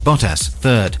Bottas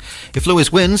third. If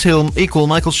Lewis wins, he'll equal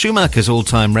Michael Schumacher's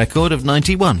all-time record of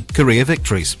 91 career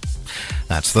victories.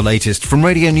 That's the latest from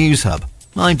Radio News Hub.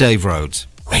 I'm Dave Rhodes.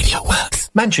 Radio Works.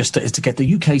 Manchester is to get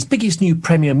the UK's biggest new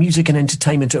premier music and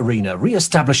entertainment arena,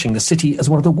 re-establishing the city as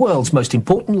one of the world's most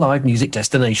important live music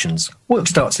destinations. Work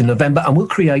starts in November and will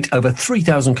create over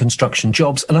 3,000 construction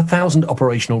jobs and 1,000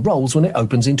 operational roles when it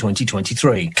opens in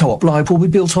 2023. Co-op Live will be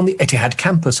built on the Etihad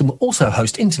campus and will also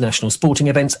host international sporting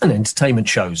events and entertainment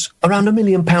shows. Around £1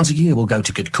 million a year will go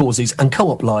to good causes, and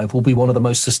Co-op Live will be one of the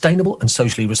most sustainable and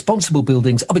socially responsible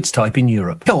buildings of its type in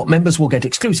Europe. Co-op members will get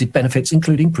exclusive benefits,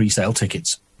 including pre-sale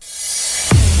tickets.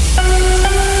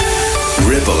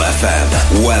 Ribble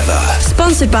FM weather.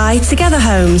 Sponsored by Together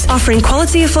Homes, offering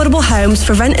quality affordable homes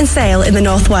for rent and sale in the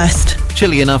northwest.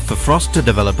 Chilly enough for frost to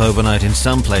develop overnight in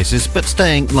some places, but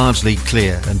staying largely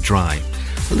clear and dry.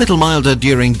 A little milder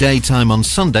during daytime on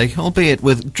Sunday, albeit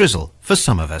with drizzle for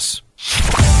some of us.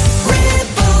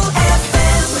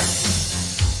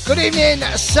 Good evening,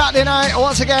 Saturday night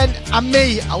once again, and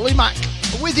me, Lee Mack,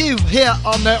 with you here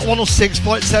on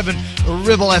 106.7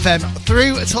 Ribble FM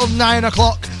through till 9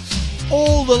 o'clock.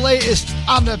 All the latest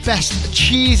and the best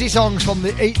cheesy songs from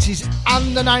the 80s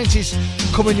and the 90s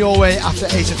coming your way after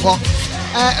 8 o'clock.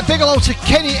 A big hello to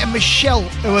Kenny and Michelle,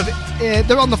 who have,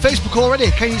 they're on the Facebook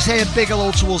already. Can you say a big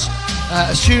hello to us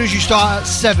as soon as you start at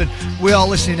 7? We are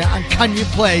listening, and can you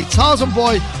play Tarzan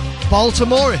Boy,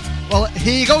 Baltimore? Well,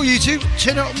 here you go, you two.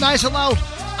 Turn it up nice and loud.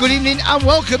 Good evening and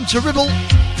welcome to Ribble.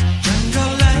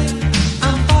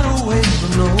 I'm far away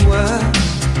from nowhere,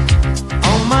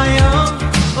 on my own,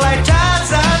 like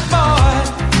Tarzan boy.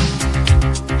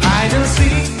 Hide and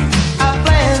seek, I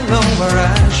play alone where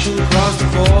I shoot across the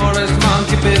forest,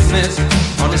 monkey business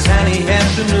on a sunny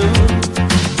afternoon.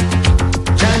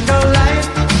 Jungle life,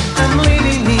 I'm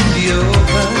living in the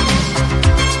open.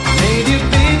 Native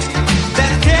beat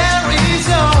that carries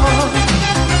on,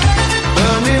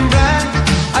 burning bright.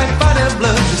 I fight a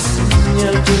blood to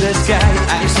signal to the sky.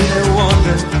 I sit and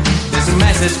wonder, there's a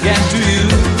message get to you.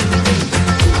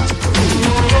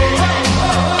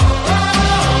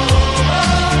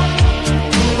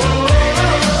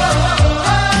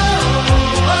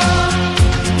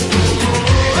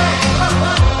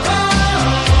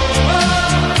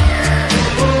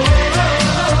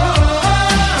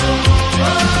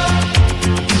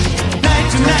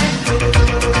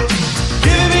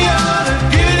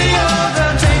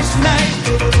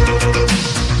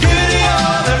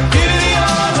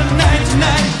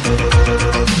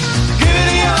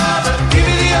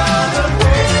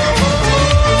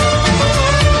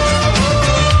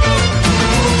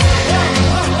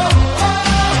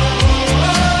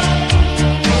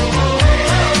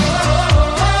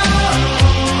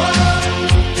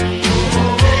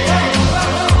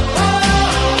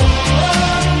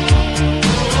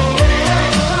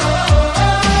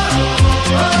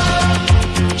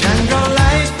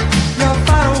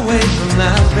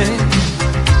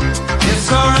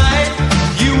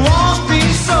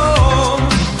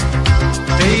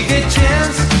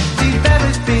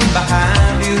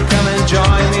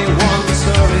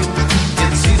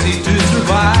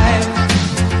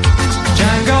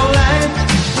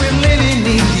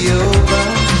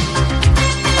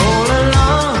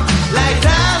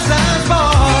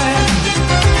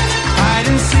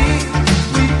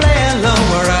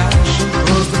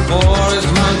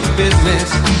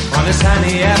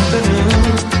 Sunny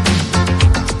afternoon,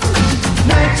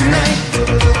 night to night.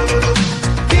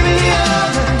 Give me the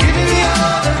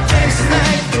other chance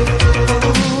tonight.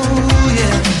 Oh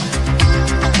yeah,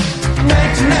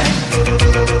 night to night.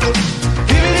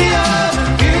 Give me the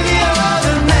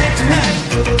other night to night.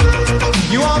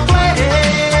 You won't play,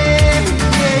 yeah,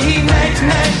 night to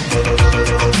night.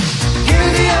 Give me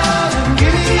the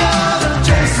other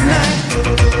chance tonight.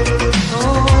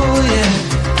 Oh yeah.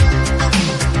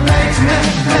 Night.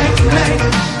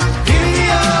 Give me the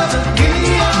other, give me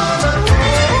the other.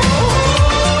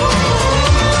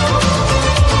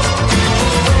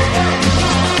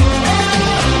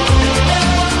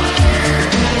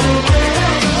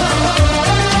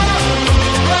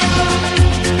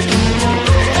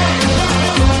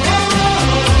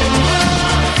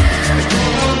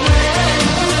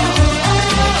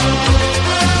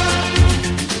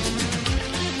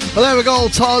 Well, there we go,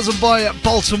 Tarzan Boy at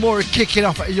Baltimore kicking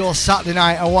off your Saturday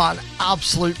night, and what an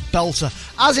absolute belter.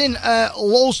 As in,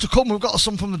 loads to come. We've got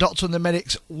some from the Doctor and the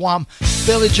Medics, Wham,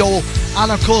 Billy Joel,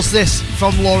 and of course this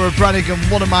from Laura Branigan,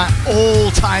 one of my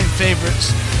all-time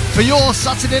favourites. For your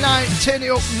Saturday night, turn it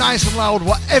up nice and loud.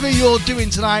 Whatever you're doing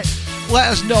tonight, let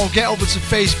us know. Get over to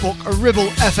Facebook, Ribble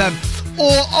FM,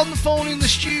 or on the phone in the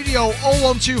studio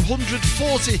 01200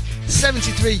 40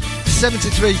 73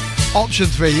 73 option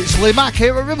 3. It's Lee Mack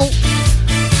here at Ribble.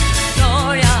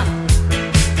 Gloria,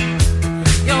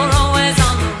 you're always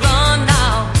on the run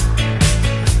now,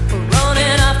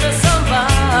 running after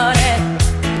somebody.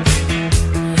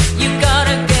 You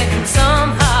gotta get him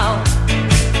somehow.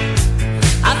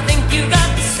 I think you got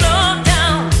to slow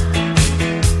down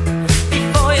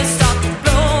before you start to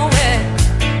blow it.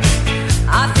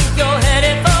 I think you're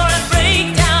headed for a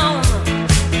breakdown,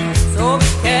 so be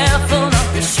careful not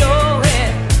to show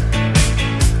it.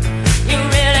 You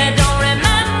really don't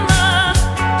remember.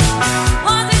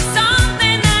 Was it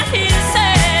something that he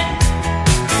said?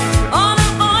 All the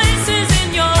voices in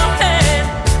your head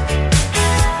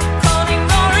calling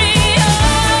Gloria.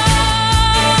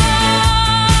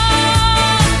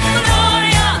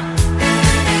 Gloria,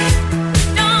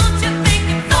 don't you think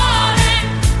you're falling?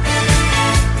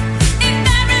 If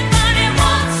everybody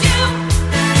wants you,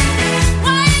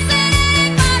 why isn't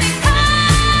anybody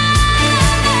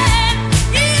calling?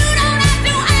 You don't have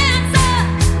to answer,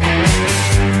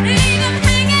 leave them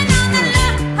hanging on the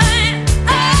line.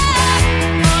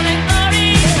 Calling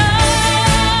Gloria.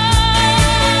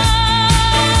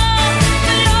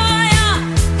 Gloria,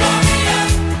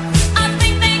 I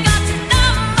think they got your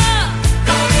number.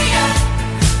 Gloria,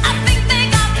 I think they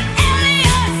got the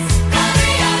alias.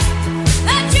 Gloria,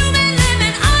 that you've been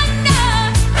living under.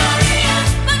 Gloria,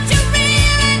 but you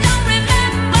really don't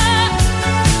remember.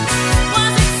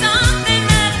 Was it something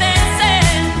that they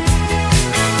said?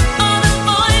 All the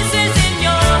voices in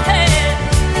your head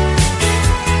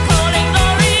calling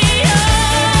Gloria.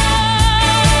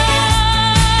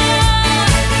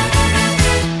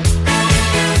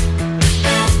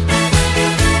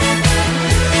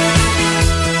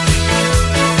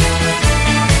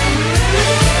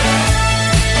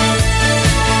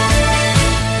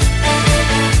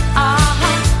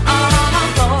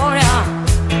 Gloria,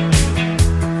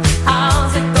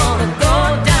 how's it gonna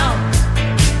go down?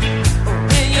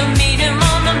 Will you meet him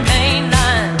on the main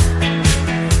line?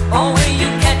 Or will you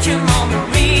catch him on the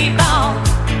rebound?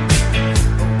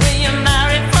 Will you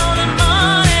marry for the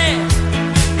money?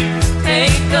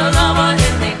 Take a lover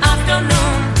in the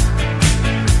afternoon.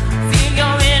 Feel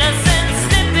your innocence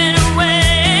slipping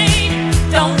away.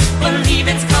 Don't believe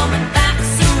it's coming back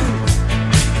soon.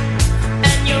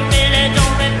 And you really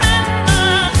don't remember.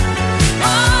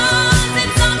 Was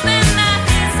it something that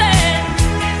he said?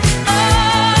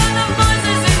 All the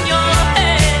voices in your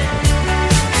head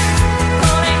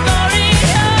calling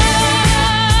Gloria.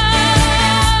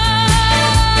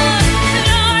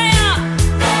 Gloria,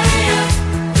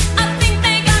 I think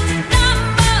they got your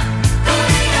number.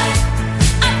 Gloria,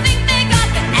 I think they got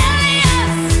the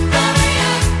alias.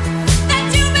 Gloria, that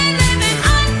you've been living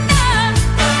under.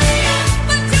 Gloria,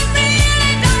 but you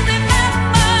really don't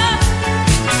remember.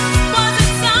 Was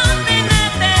it something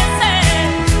that they said?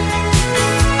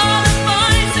 All the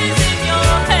voices in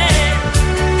your head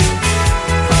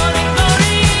calling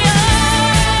Gloria.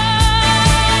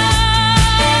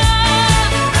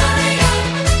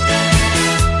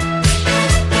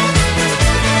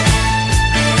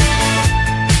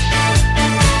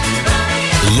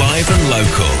 Live and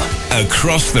local,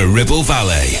 across the Ribble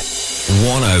Valley.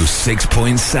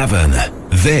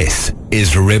 106.7. This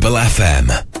is Ribble FM.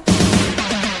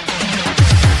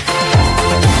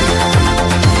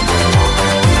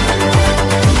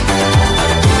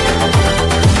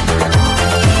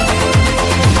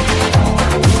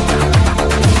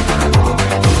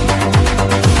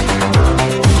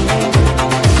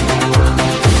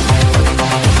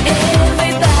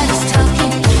 Everybody's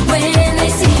talking when they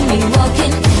see me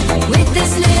walking with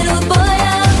this little boy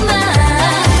of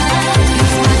mine.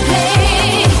 He's my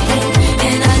plaything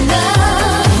and I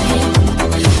love him.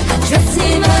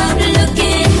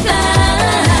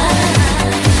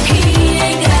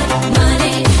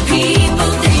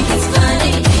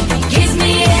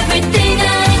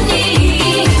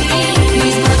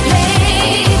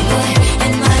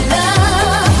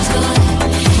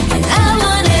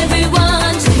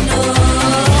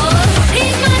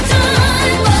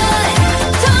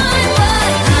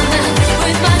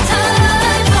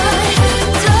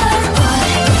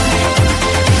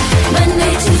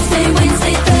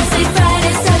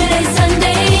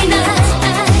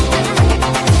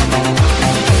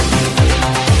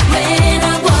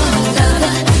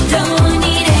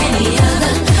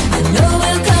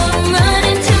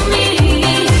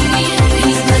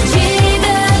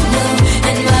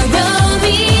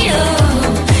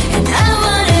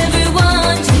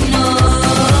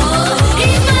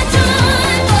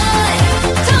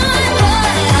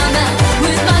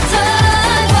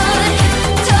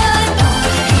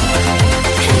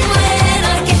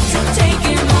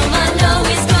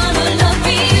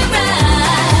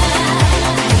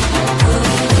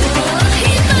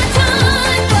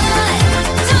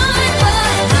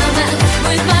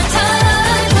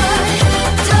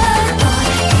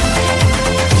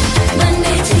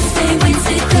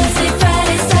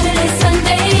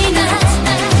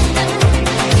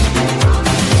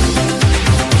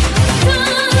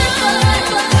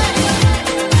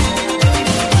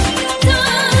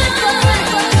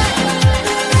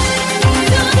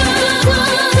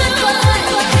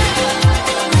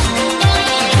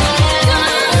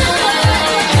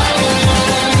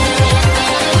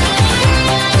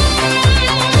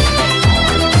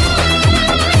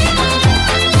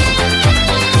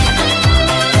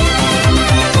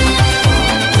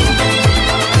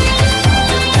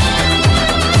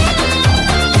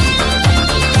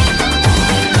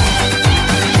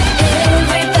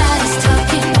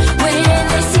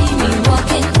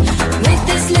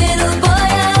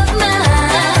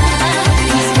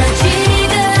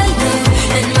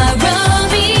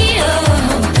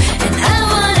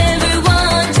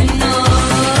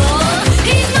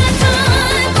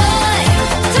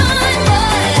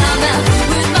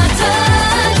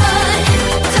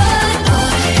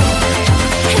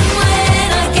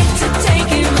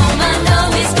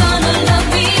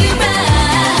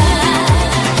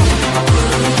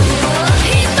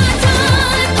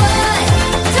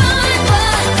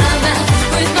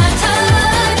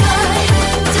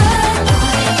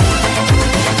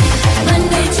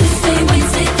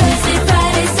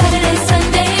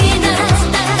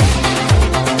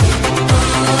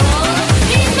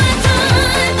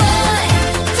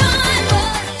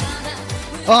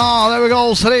 Oh, there we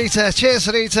go, Sarita. Cheers,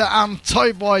 Sarita and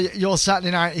Toy Boy, your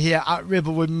Saturday night here at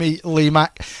Ribble with me, Lee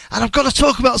Mack. And I've got to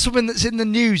talk about something that's in the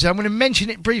news. I'm going to mention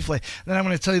it briefly, then I'm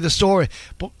going to tell you the story.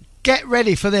 But get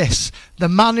ready for this. The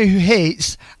man who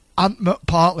hates Ant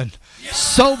McPartlin.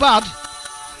 So bad,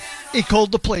 he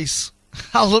called the police.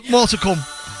 Has more to come.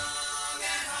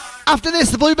 After this,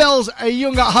 the Bluebells are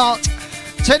young at heart.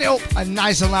 Turn it up and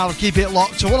nice and loud. Keep it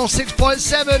locked to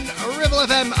 106.7 Ribble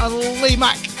FM and Lee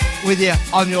Mack with you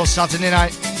on your Saturday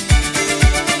night.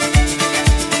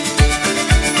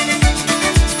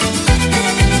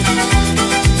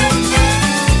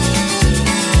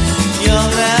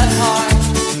 Young at heart,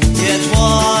 yet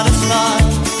what a smile.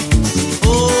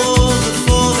 Old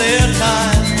before their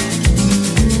time.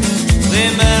 They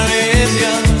married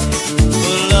young,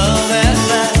 for love at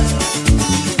last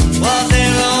was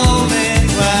their only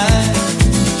crime.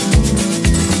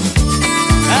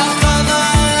 How come I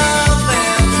love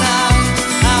them now?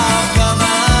 How come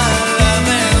I love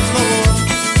them more?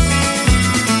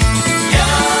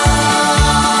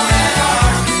 Young at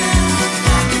heart,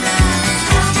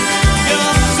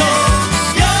 you're so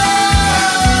young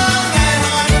at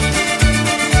heart.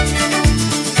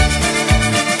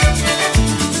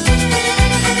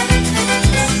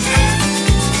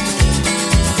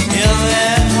 Young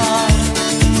at heart,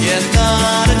 yet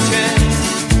not a chance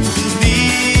to be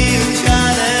a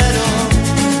child at all.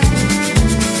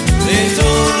 They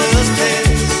told us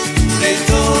tales, they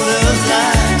told us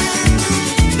lies.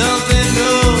 Nothing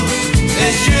new,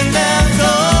 they shouldn't have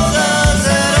told us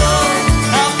at all.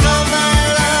 How come I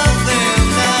love them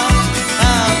now?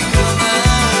 How come I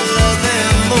love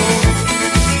them more?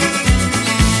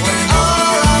 When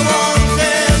all I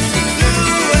wanted to do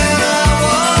when I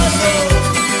was old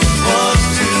was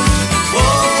to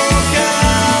walk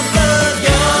out the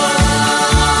young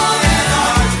at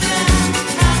heart.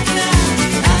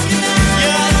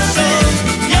 You're so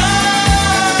young at heart. You're so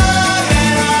young at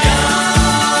heart.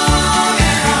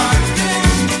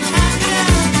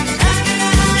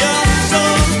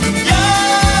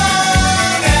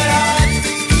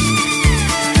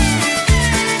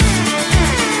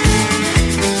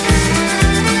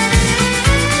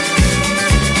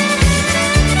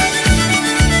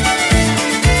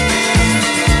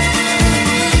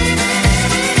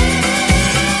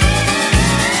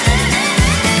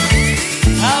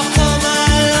 How come I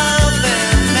love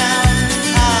them now?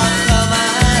 How come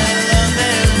I love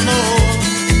them more?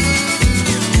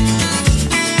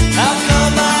 How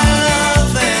come I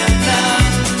love them now?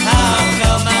 How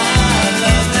come I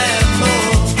love them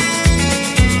more?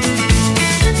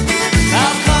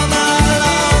 How come I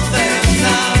love them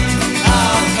now?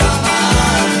 How come I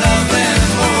love them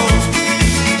more?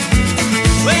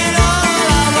 When all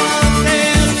I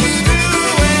wanted to do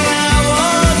when I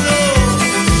was old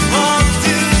was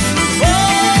to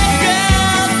walk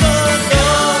out the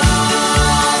door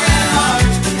at heart.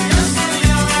 You're so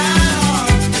young at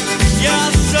heart.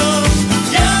 You're so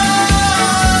young at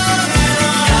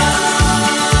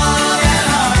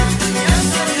heart.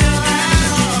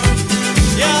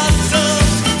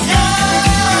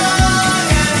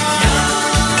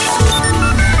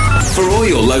 For all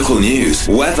your local news,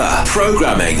 weather,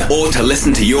 programming, or to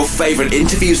listen to your favourite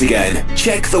interviews again,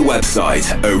 check the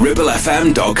website at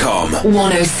ribblefm.com.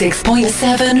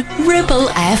 106.7 Ribble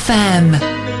FM.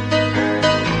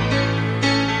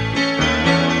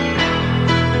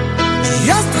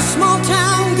 Just a small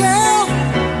town girl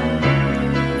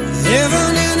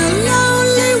living in a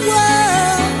lonely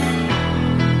world.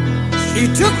 She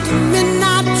took the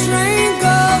midnight train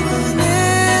going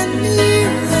anywhere.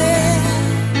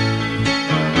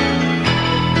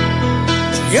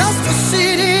 Just a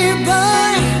city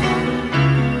boy,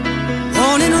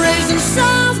 born and raised in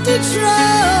South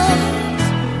Detroit.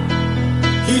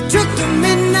 He took the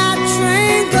midnight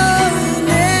train going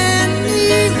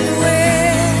anywhere.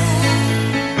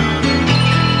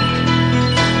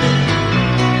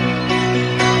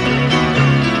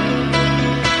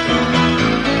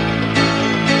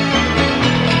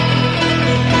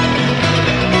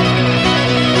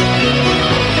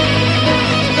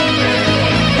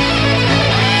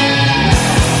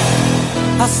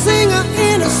 A singer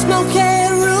in a smoky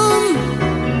room,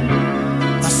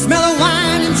 a smell of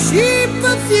wine and cheap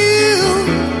perfume.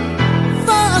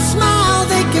 For a smile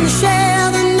they can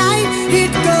share the night.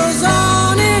 It goes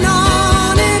on and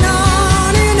on and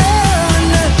on and on.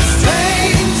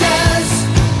 Strangers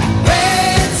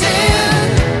waiting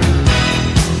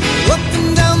up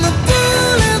and down the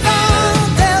boulevard.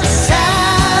 Their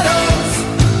shadows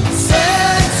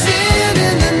searching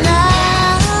in the night.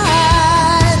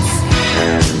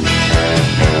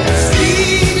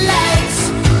 Streetlights,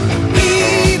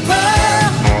 people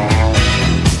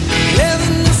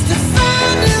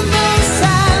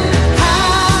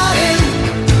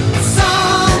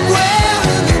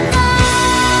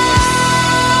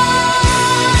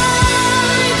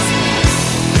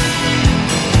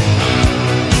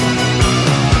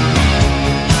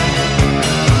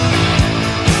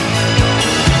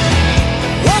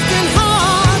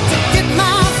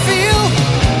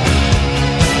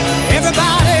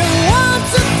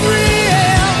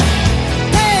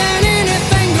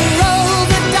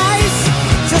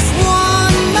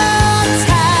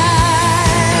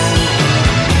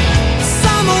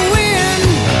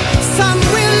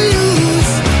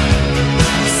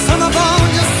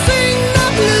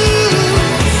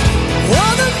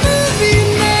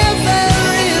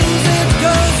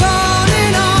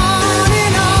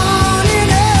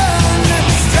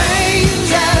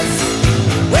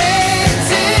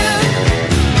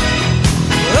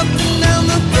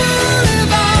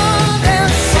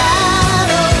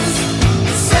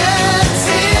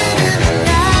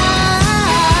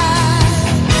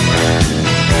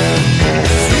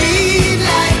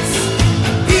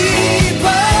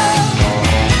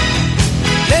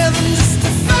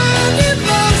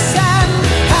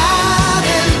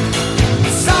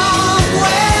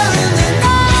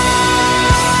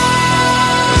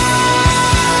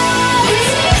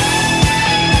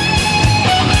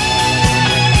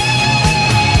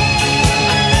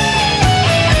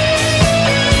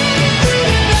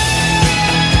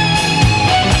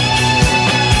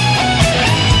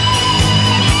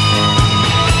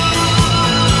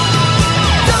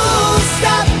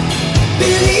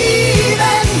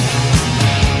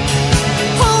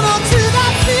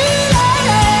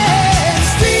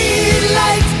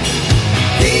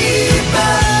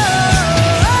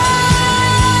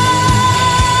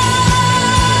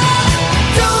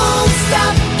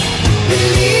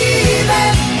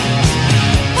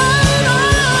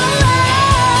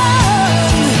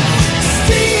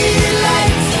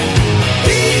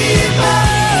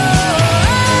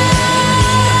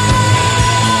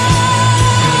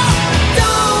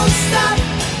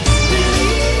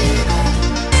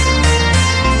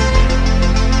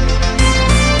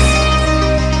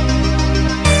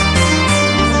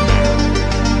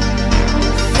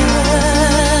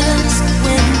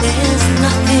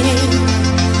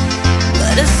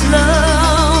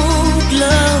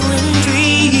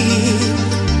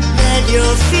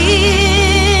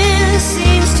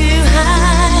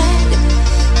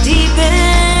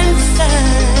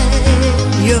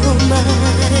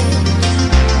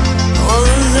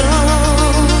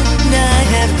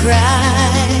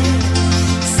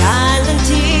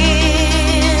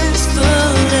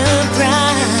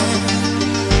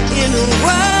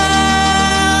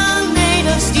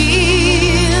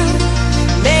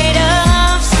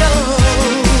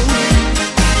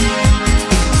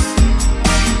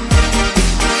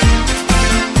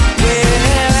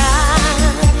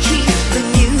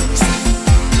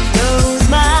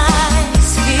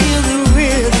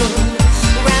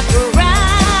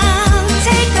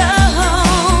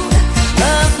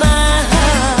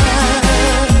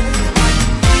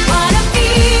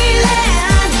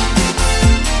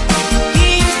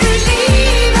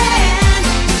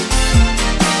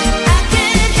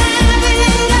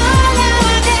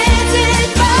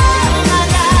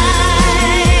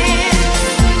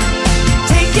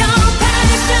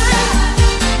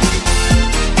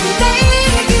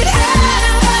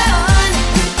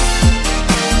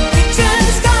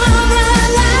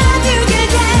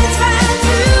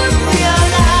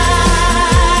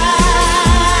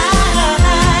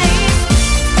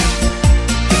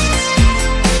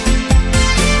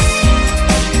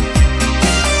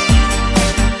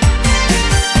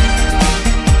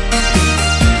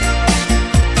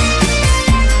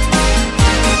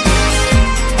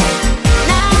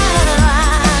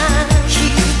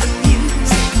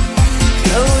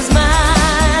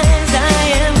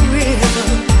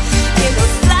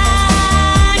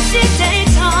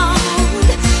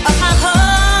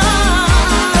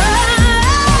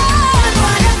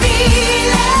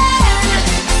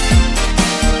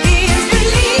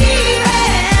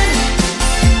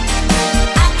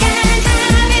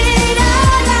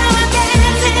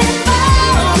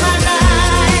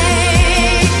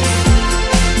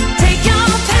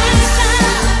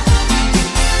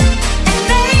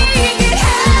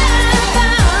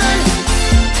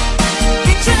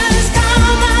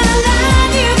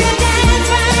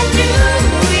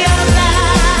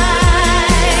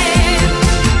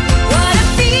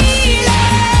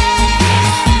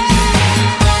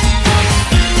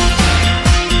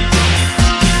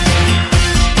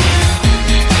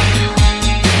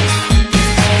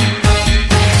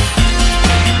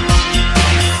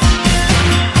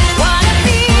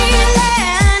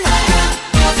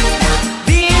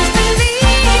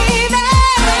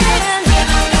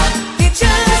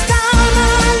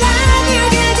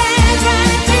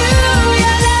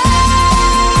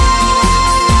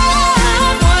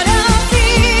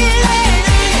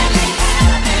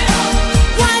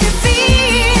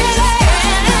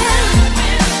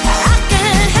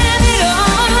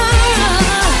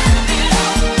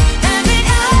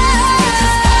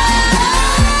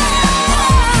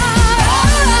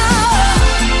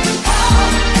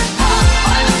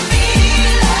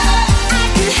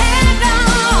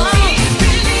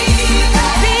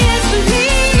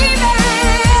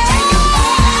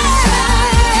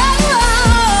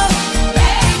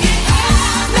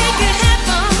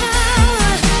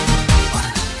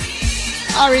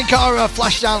Cara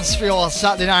Flashdance for your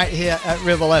Saturday night here at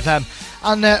Ribble FM.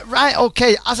 And right,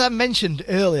 okay, as I mentioned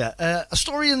earlier, a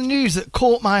story in the news that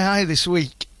caught my eye this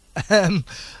week. A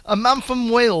man from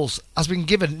Wales has been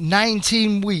given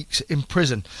 19 weeks in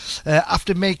prison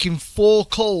after making 4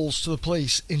 calls to the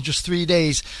police in just 3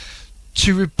 days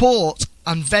to report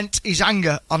and vent his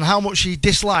anger on how much he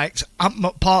disliked Ant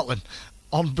McPartlin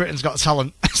on Britain's Got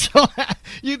Talent. So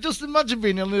you just imagine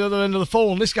being on the other end of the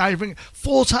phone. This guy ringing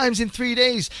 4 times in 3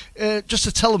 days just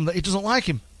to tell him that he doesn't like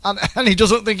him and he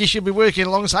doesn't think he should be working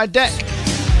alongside Deck.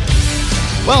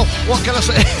 Well, what can I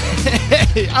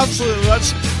say? Absolutely,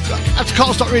 I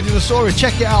can't stop reading the story.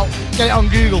 Check it out, get it on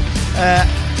Google.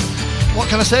 What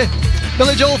can I say?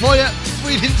 Billy Joel for you.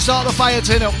 We didn't start the fire,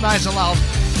 turn up nice and loud.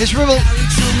 It's Ribble. Harry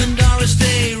Truman, Doris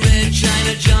Day, Red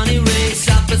China, Johnny Ray,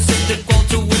 South Pacific,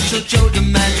 Walter Winchell, Joe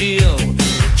DiMaggio,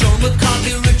 Joe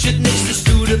McCarthy, Richard Nixon,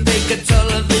 Studebaker,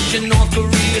 Television, North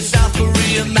Korea, South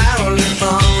Korea, Marilyn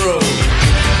Monroe.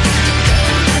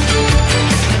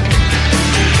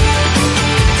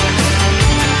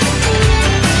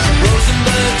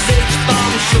 Rosenberg's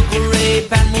H-Bomb, Sugar Ray,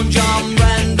 Panmure, John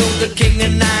Randall, the King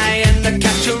and I, and the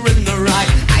Catcher in the Rye,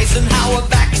 Eisenhower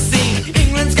vaccine,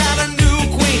 England's got a new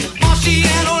queen,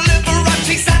 Marciano,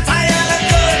 Liberace, Santayana,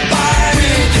 goodbye. We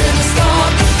didn't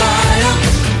start the fire,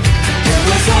 it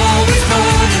was always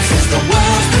burning since the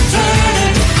world's been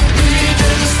turning. We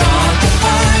didn't start the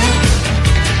fire,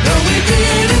 no we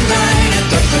didn't light it,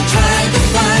 but we tried to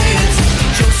fight it.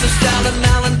 Joseph Stalin,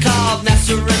 Alan Cobb,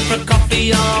 Nasser and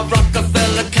Prokofiev,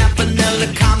 Rockefeller, Campanella,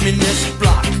 Communist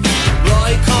Bloc,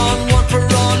 Roy Cohn, one for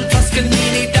on,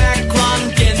 Toscanini,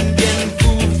 Dacron, Gin,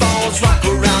 Food Falls, rock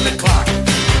around the clock.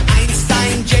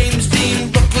 Einstein, James Dean,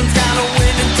 Brooklyn's got a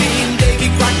winning team, Davy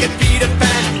Crockett, Peter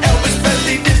Pan, Elvis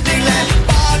Presley, Disneyland,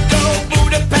 Bardo,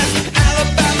 Budapest,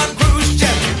 Alabama,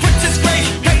 Khrushchev, Princess Grace,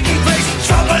 Peyton Place,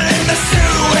 trouble in the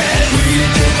Suez. We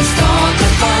didn't start the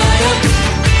fire,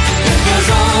 it was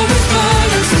always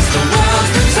burning since the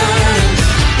world's been turning.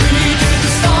 We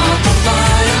didn't start the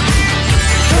fire,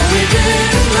 no we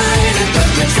didn't light it, but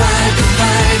we tried to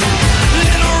fight it.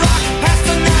 Little Rock,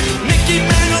 Pasternak, Mickey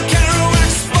Mantle,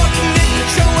 Kerouac, Sputnik,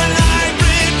 Joe and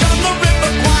Hybrid on the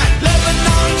River Kwai,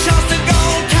 Lebanon, Charles de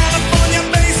Gaulle, California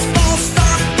baseball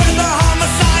star, when the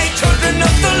homicide children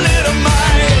of the little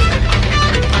mite.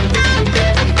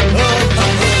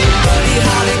 Buddy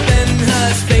Holly, Ben Hur,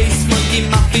 Space Monkey,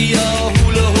 Mafia,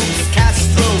 Hula Hoops,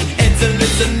 Castro, Edsel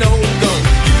is a no-go.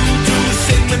 U2,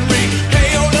 Sigmund Reed,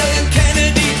 Payola and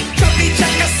Kennedy, Chubby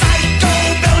Checker, Psycho,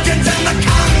 Belgians and the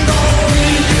Congo. We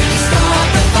didn't start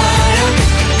the fire,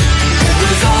 it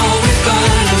was always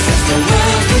burning since the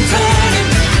world's been turning.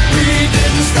 We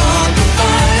didn't start the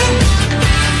fire,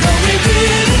 no we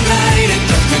didn't light it,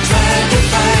 but we tried to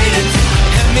fight it.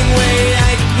 Hemingway,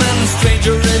 Eichmann,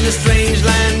 Stranger in a Strange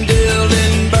Land,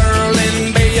 Dylan,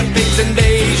 Berlin, Bay of Pigs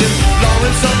Invasion,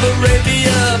 Lawrence of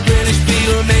Arabia, British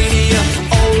Beatlemania,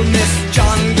 Ole Miss,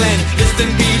 John Glenn,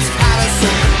 Distant Beats,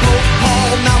 Patterson, Pope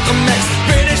Paul, Malcolm X,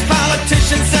 British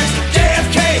politician, sex,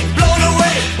 JFK, blown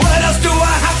away. What else do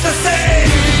I have to say?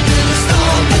 We didn't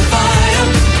start the fire,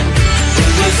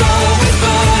 it was always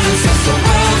burning since the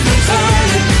world's been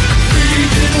turning. We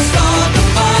didn't start the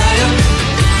fire,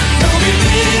 no we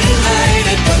didn't light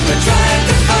it, but we tried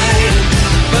to fight it.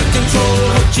 But control,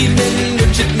 Ho Chi Minh,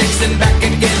 Richard Nixon, back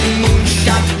again,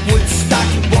 moonshot, Woodstock,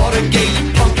 Watergate,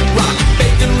 punk rock,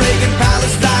 Bacon, Reagan,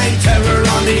 Palestine, terror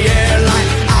on the airline,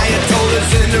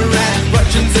 Ayatollahs in Iran,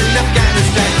 Russians in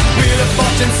Afghanistan, Wheel of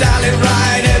Fortune, Sally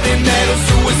Ride, heavy metal,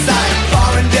 suicide,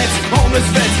 foreign debts, homeless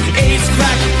vets, AIDS,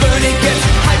 crack, Bernie gets,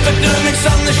 hypodermics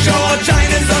on the shore,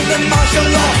 China's under martial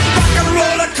law, rock and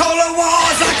roller, cola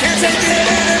wars, I can't take it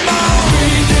anymore.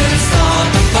 We didn't start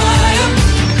the fire,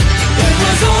 it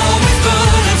was always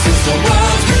burning since the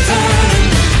world's been turning.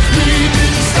 We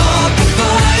didn't start the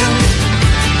fire,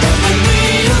 but when we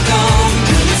are gone,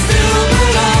 will it still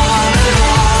burn on and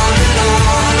on and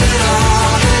on and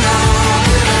on and on and on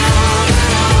and on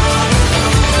and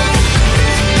on.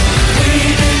 We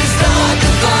didn't start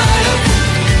the fire,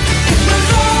 it was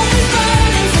always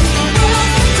burning since the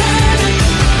world's been turning.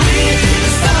 We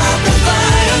didn't start the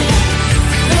fire,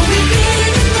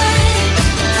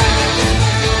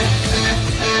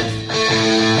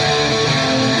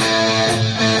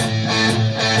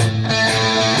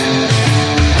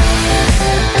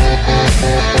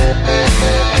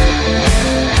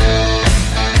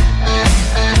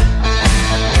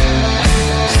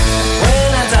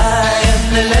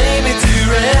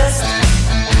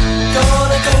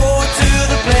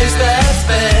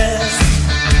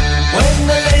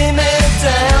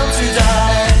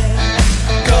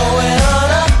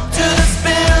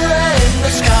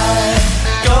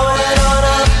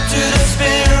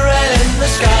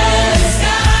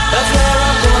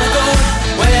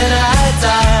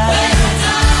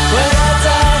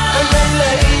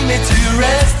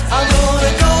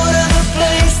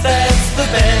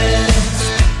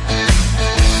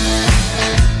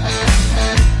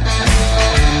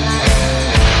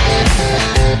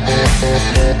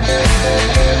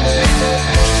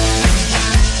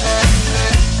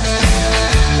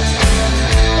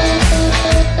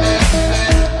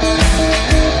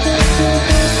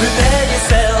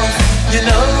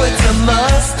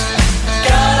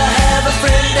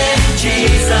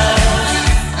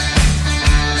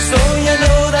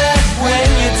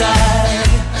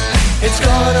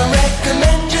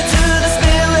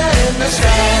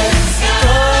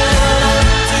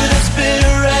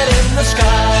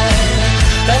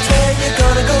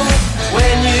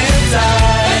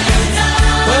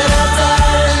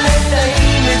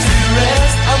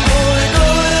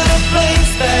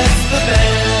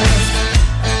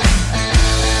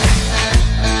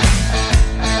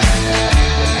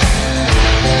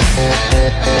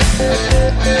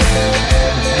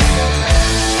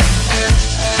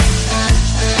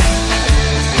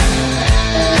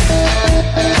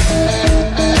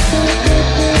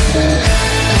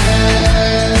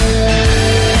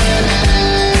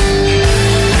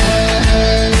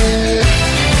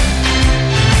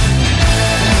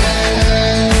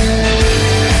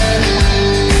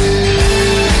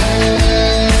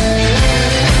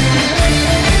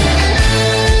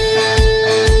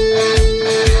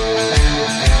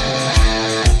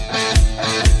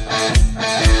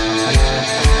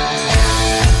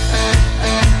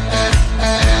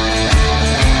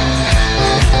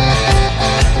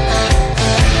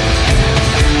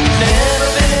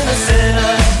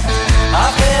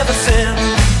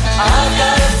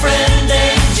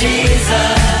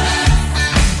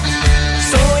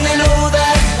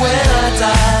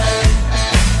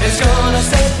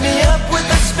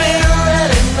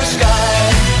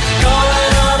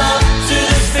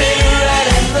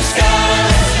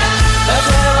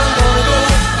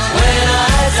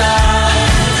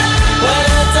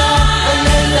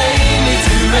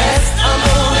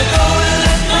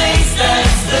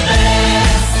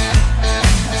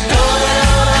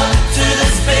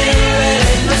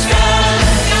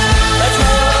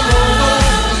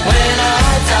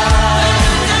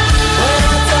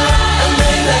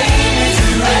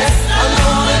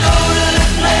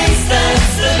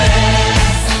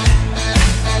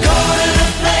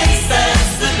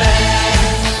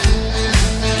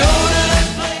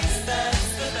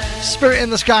 Spirit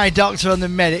in the Sky, Doctor and the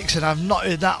Medics, and I've not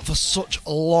heard that for such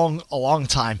a long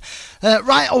time.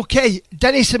 Right, okay,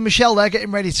 Dennis and Michelle, they're getting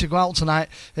ready to go out tonight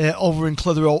over in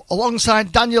Clitheroe,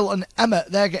 alongside Daniel and Emma.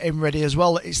 They're getting ready as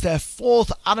well. It's their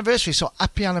 4th anniversary, so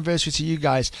happy anniversary to you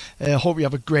guys. Hope you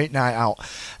have a great night out.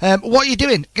 What are you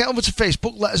doing? Get over to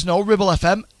Facebook, let us know, Ribble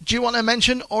FM. Do you want a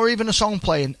mention or even a song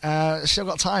playing? Still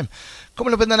got time.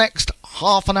 Coming up in the next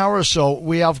half an hour or so,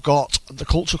 we have got the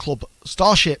Culture Club,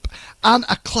 Starship, and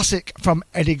a classic from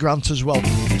Eddie Grant as well.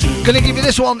 Gonna give you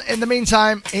this one in the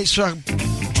meantime. It's an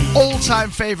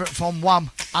all-time favourite from Wham,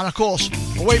 and of course,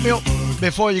 Wake Me Up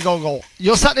Before You Go.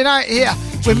 Your Saturday night here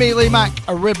with me, Lee Mack,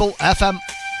 at Ribble FM.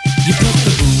 You put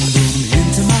the boom boom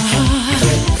into my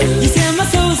heart. You send my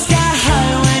soul sky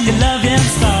high when your loving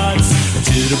starts.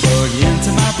 To the boogie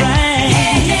into my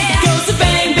brain. It goes to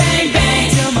bang, bang, bang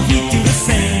till my feet do the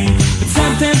same. But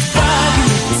something's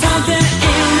bugging, something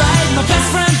ain't right. My best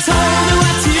friend told me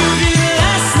what you did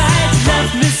last night. You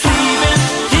left me sleeping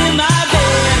in my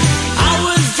bed. I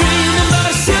was dreaming, but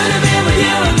I should have been with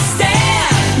you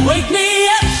instead. Wake me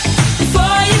up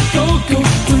before you go.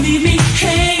 Don't leave me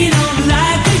hanging on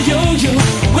like a yo-yo.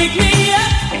 Wake me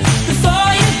up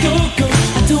before you go.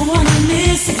 I don't wanna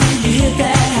miss it when you hit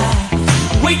that high.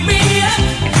 Wake me up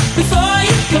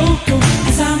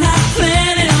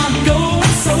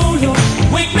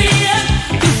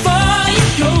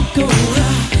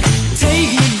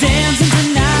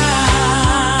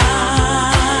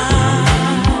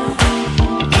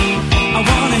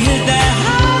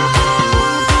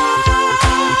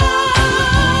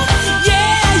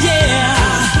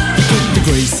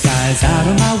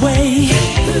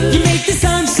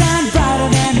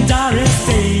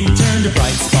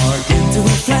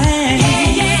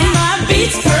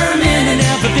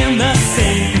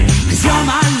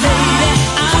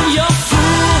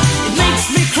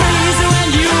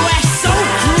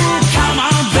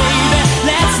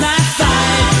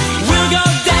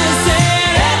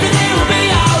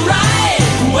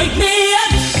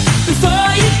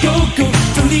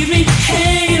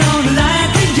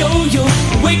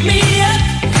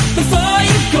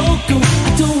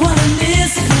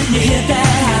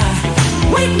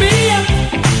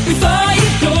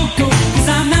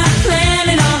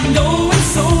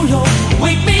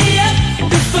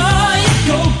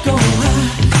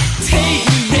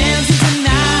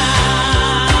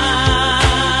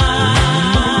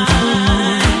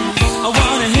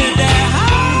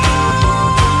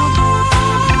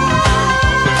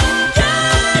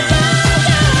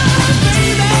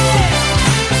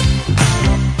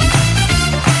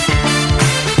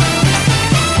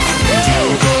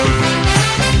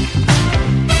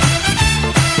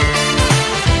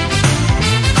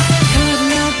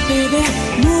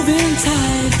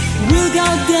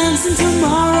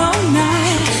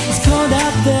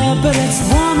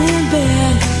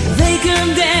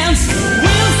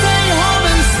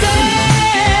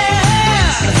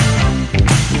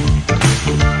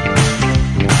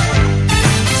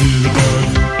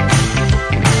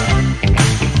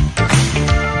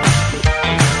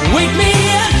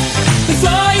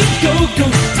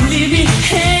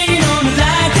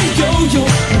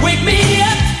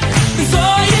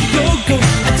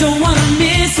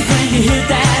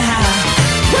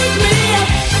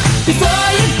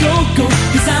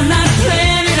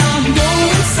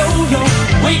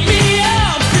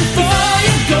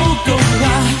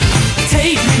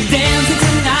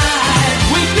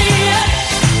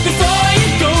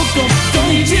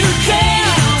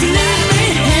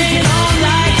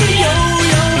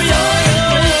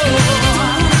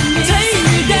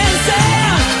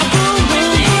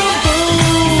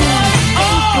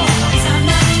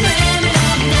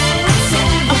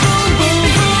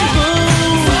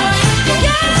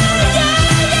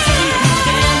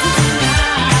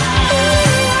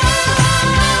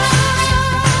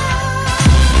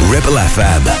Ribble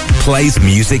FM plays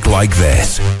music like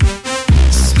this.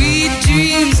 Sweet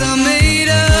dreams are made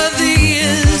of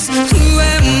these. Who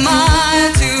am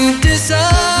I to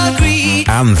disagree?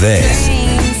 And this.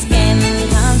 Dreams can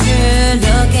come true.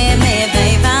 Look at me,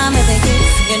 babe, I'm with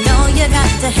you. You know you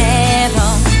got to have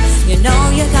hope. You know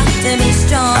you got to be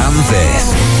strong. And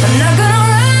this. I'm not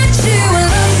gonna write you a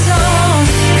love song,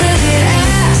 'cause you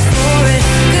asked for it,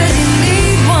 'cause you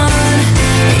need one.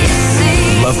 You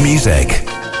see. Love music.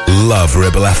 Love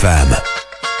Ribble FM.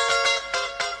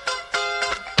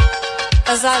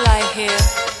 As I lie here,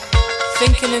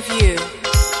 thinking of you,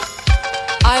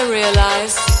 I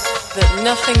realise that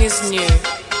nothing is new.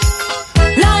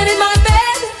 Lying in my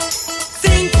bed,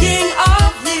 thinking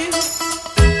of you,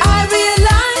 I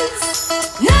realise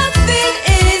nothing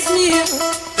is new.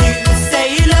 You say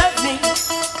you love me,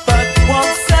 but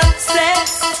want success.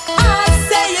 I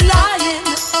say you're lying,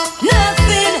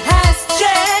 nothing has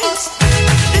changed.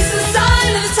 This is a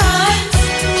sign of the times,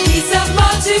 peace of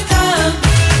more to come.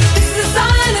 This is a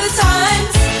sign of the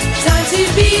times, time to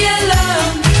be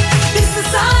alone. This is a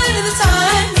sign of the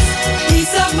times,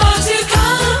 peace of more to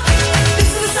come.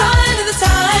 This is a sign of the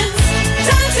times,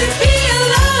 time to be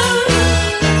alone.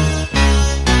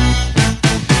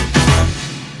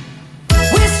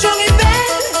 We're strong in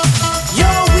bed,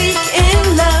 you're weak in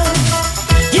love.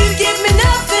 You give me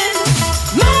nothing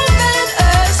more than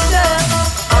a shove.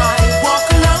 I walk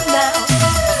alone now,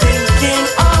 thinking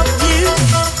of you.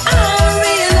 I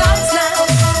realize now,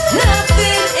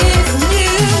 nothing is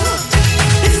new.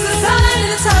 This is a sign of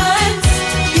the times,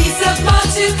 peace of more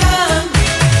to come.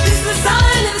 This is a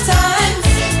sign of the times,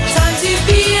 time to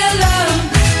be alone.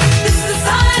 This is a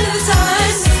sign of the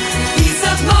times, peace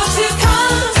of more to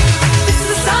come. This is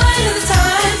a sign of the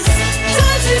times,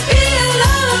 time to be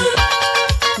alone.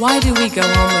 Why do we go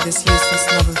on with this useless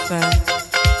love affair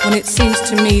when it seems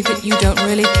to me that you don't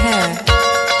really care?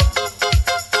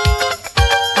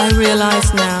 I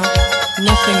realise now,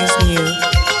 nothing is new.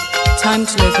 Time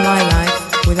to live my life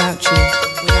without you,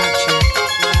 without you,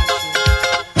 without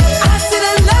you. I sit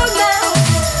alone now,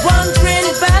 wondering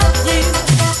about you.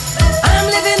 I'm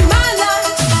living my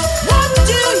life, what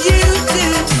do?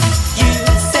 You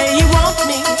say you want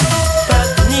me, but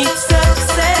need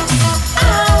success. I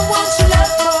want your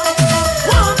love, boy,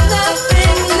 want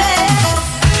nothing less.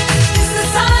 This is a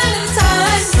sign of the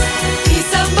times,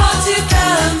 peace of more to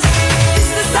come. This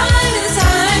is a sign of the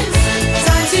times,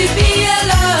 time to be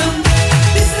alone.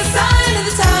 This is a sign of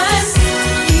the times,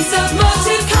 peace of more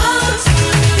to come.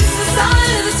 This is a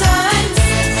sign of the times,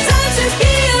 time to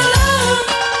be alone.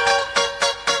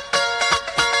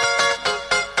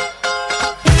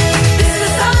 This is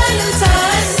a sign of the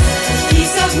times,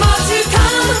 peace of more to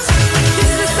come. This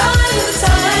is a sign of the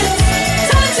times,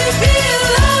 time to be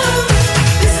alone.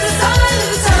 This is a sign of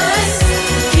the times,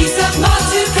 peace of more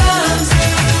to come.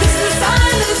 This is a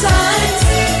sign of the times,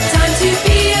 time to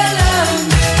be alone.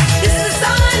 This is a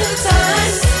sign of the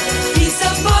times, peace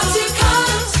of more to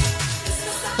come.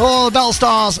 Oh, Bell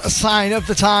Stars, a sign of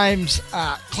the times.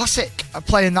 Classic.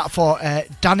 Playing that for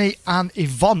Danny and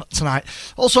Yvonne tonight.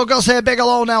 Also, got to say a big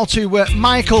hello now to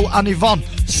Michael and Yvonne,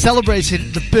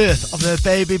 celebrating the birth of their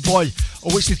baby boy,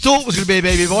 or which they thought was going to be a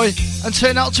baby boy, and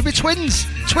turned out to be twins.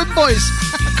 Twin boys.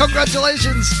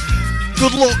 Congratulations.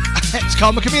 Good luck. It's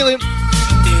Karma Chameleon.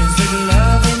 Is it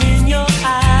loving in your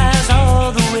eyes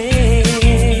all the way?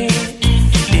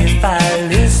 If I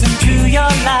listen to your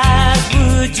lies,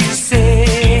 would you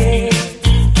say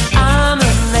I'm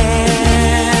a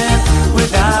man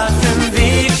without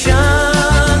conviction?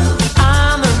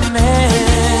 I'm a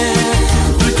man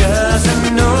who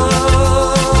doesn't know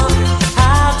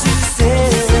how to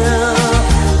sell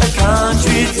a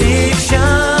contradiction.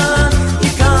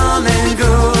 You come and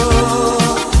go,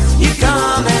 you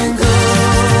come and go.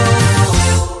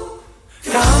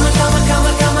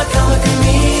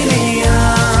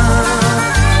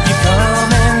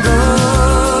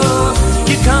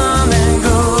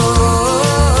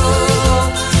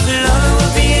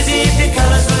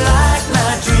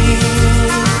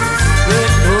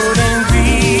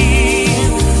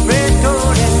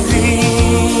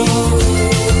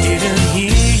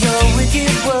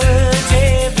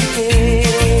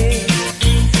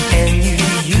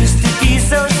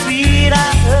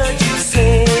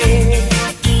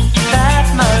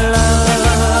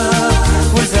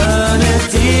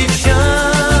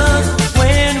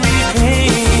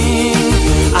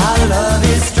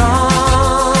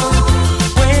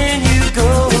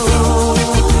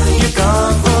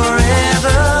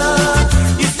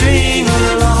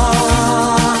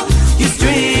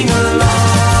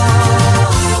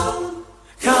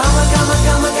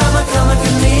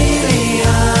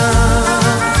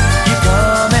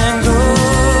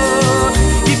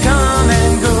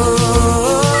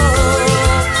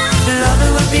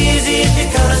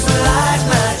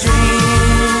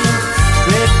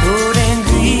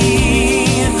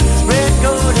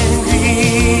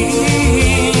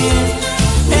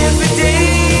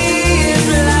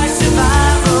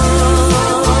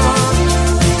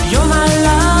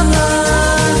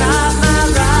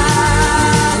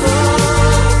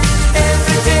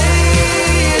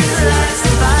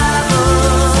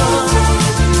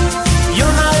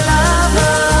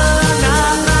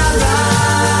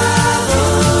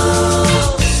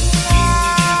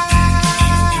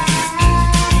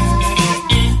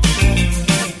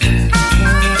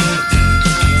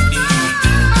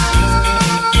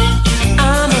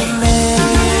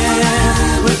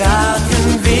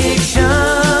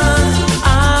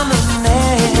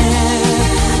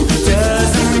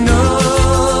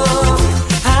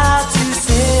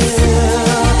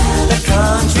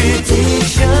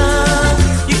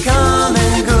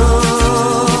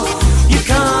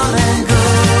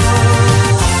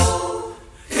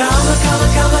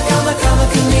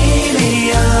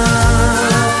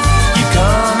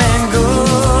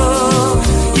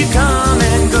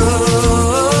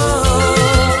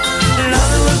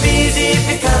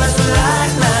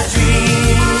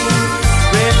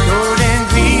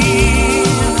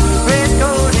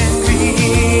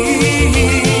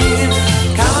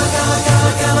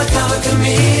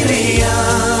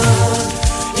 chameleon.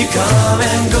 You come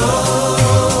and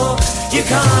go, you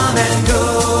come and go.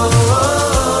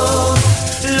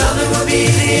 Loving would be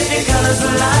easy if your colors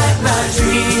were like my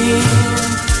dream.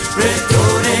 Red,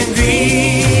 gold, and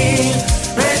green.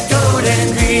 Red, gold, and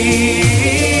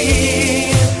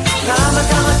green. Come,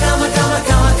 come, come, come,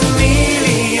 come,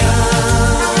 chameleon.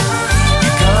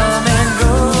 You come and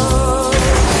go.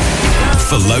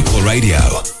 For local radio,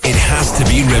 it has to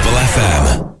be Ribble FM.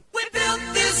 We built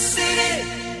this city.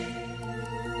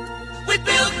 We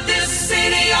built this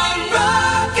city on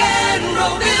rock and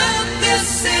roll. Built this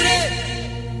city.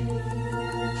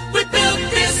 We built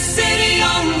this city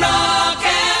on rock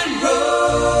and roll.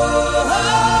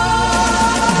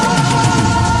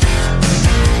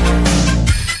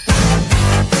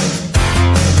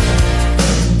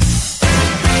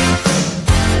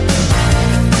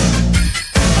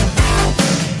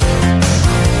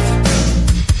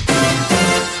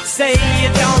 Say you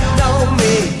don't know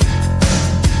me,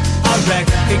 I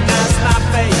recognize my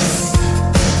face.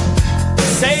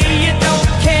 Say you don't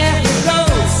care who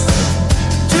goes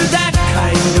to that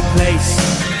kind of place.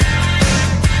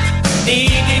 Knee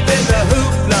deep in the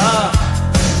hoopla,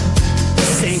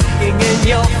 sinking in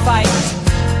your fight.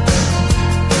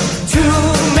 Too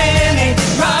many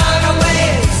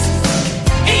runaways,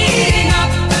 eating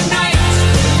up the night.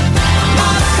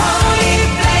 Marconi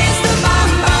plays the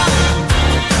mamba.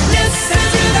 Listen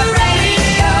to the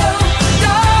radio.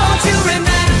 Don't you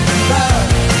remember?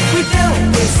 We built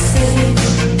this city.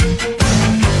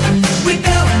 We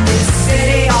built this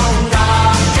city on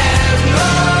rock and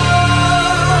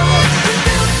roll. We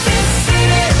built this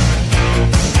city.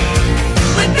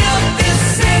 We built this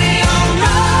city on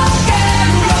rock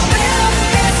and roll.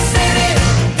 Built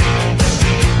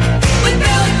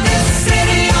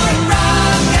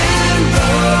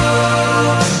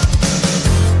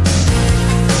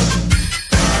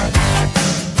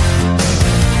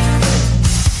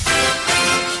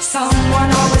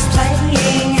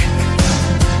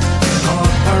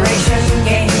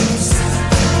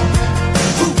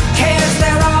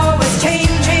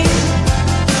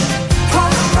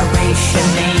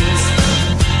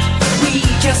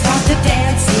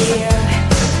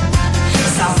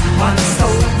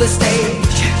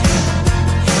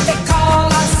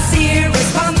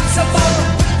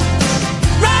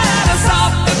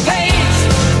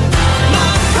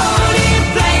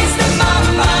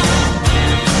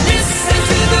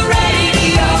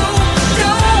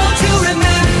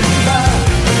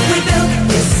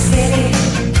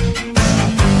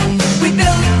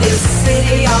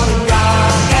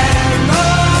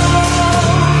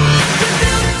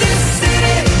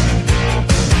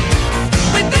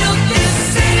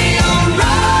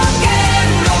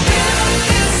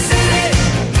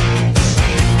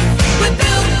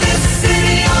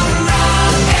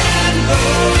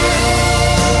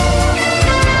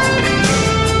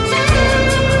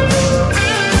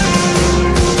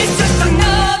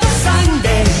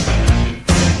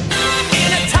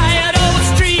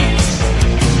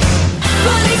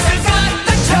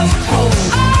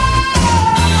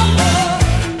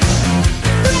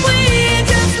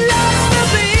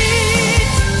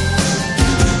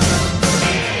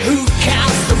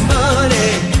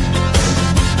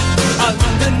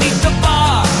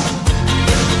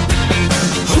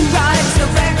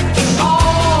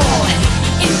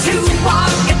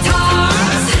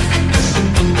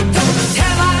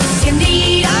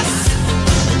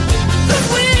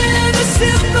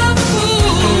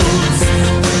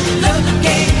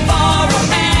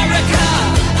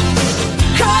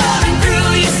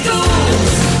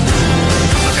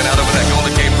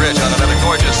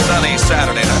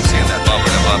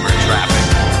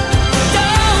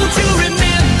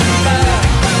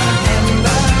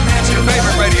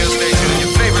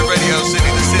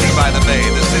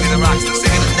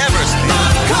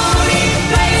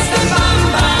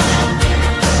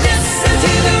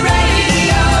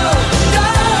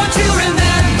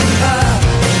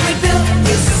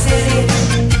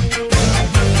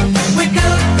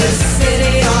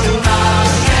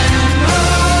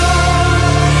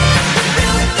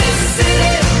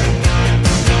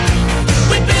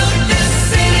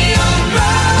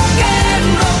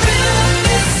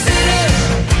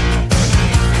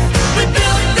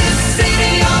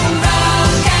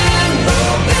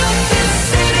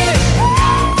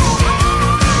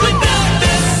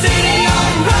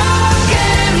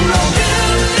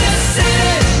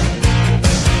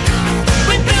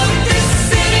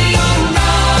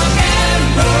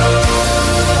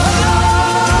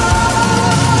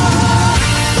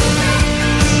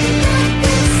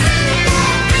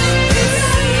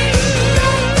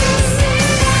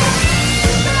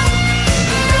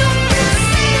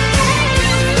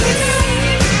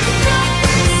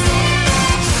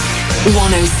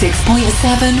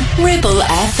 106.7 Ribble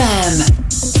FM.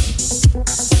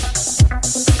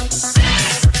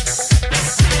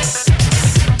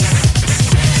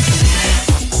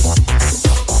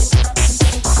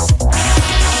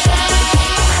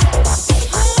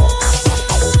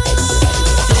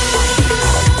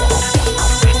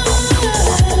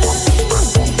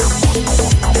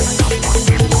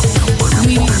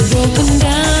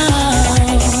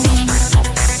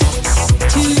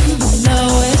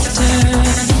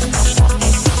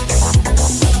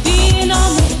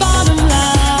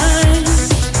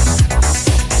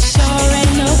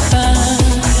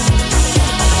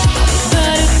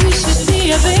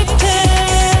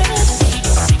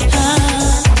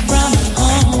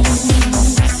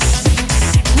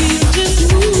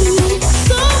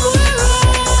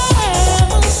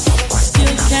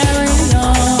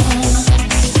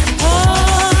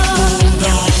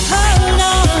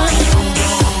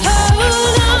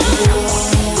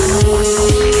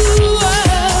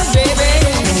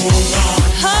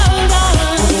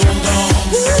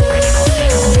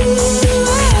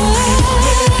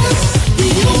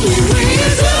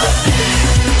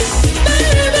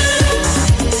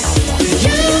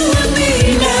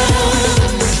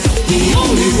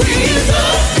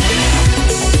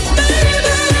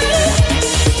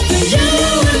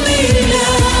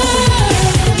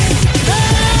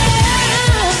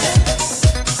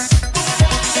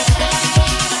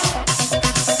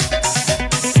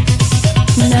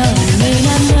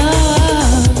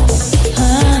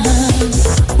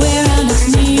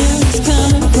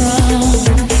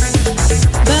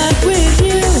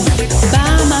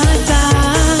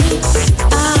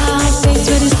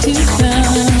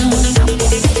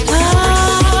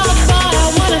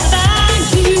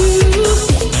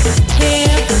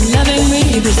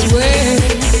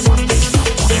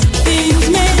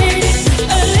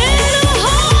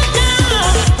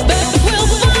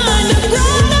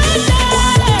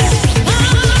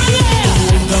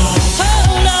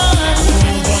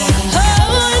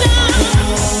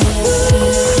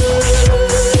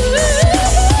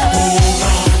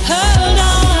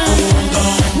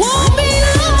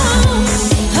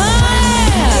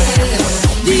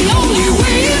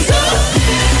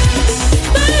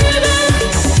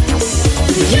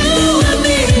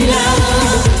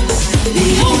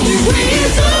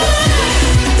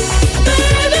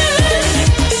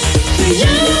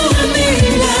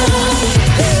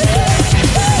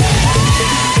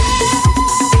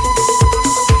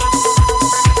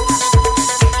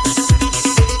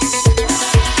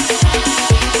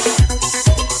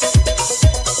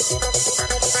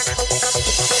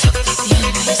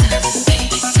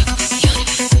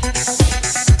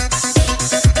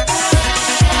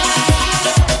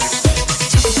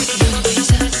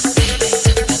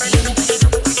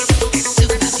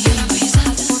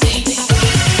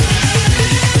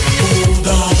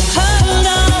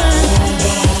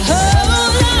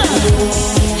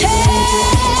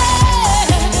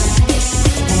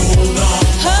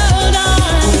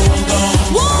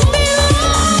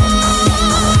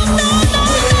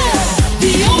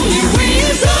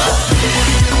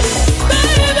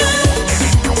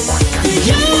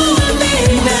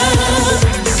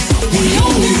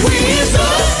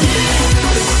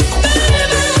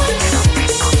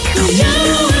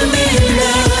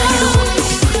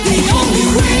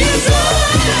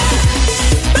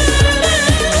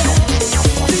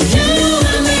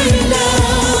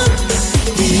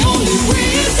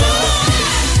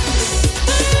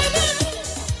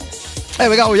 There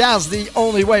we go, Yaz, The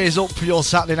Only Way Is Up for your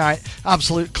Saturday night.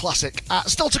 Absolute classic.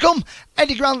 Still to come,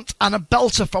 Eddie Grant and a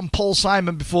belter from Paul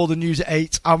Simon before the news at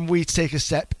 8, and we take a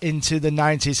step into the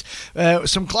 90s.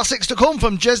 Some classics to come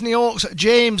from Jesney Hawkes,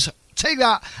 James, Take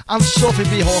That, and Sophie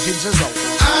B. Hawkins as well.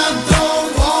 I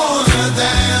don't wanna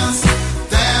dance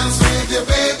with you,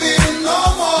 baby, no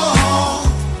more.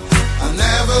 I'll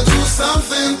never do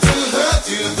something to hurt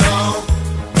you, though.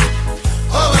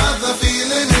 Oh, but the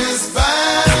feeling is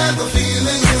bad, the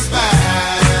feeling is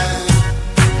bad.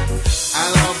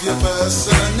 I love your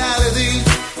personality,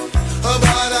 oh,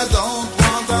 but I don't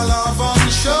want a love on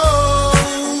show.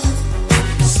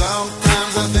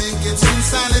 Sometimes I think it's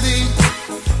insanity,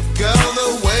 girl,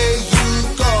 the way you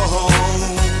go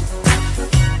home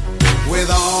with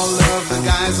all of the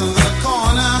guys in the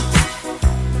corner.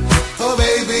 Oh,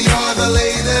 baby, you're the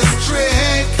latest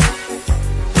trick.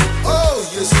 Oh,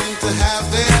 you seem to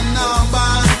have their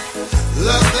number.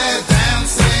 Look, they're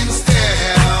dancing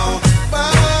still.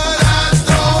 But I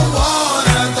don't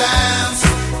wanna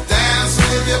dance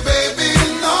with you, baby,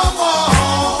 no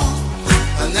more.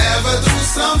 I never do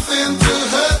something to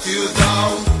hurt you,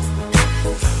 though.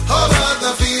 Oh, but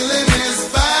the feeling is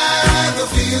bad.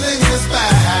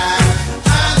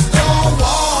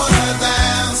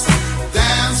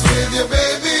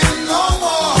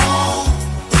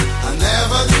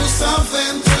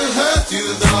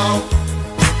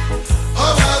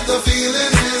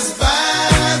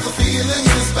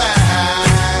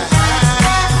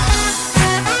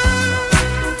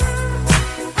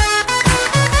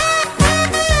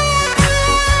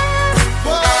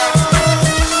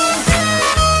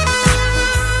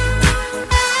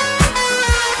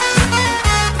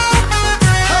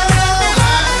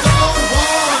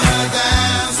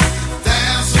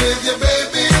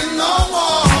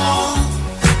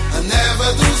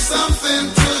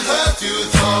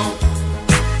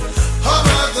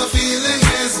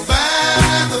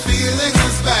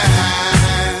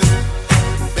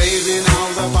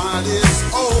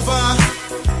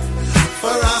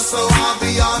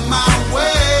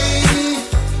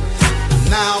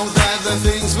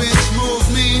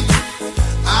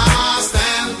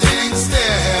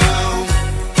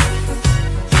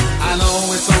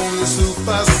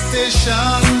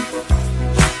 superstition,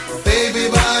 baby,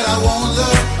 but I won't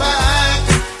look back.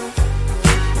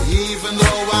 Even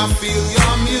though I feel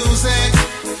your music,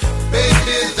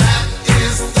 baby, that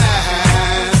is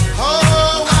that.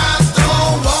 Oh, I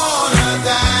don't wanna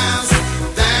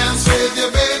dance with you,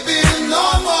 baby, no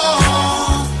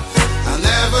more. I'll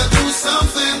never do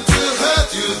something to hurt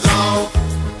you, though.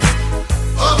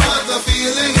 Oh, but the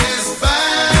feeling is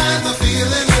bad, the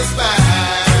feeling is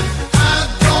bad. I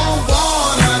don't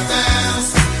wanna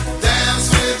dance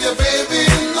with you, baby,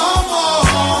 no more.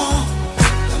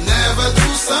 I'll never do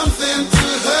something to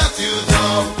hurt you,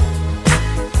 though.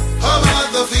 Oh, but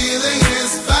the feeling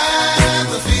is bad,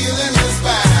 the feeling is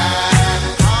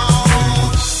bad. Oh,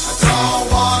 I don't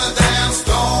wanna dance,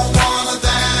 don't wanna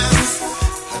dance.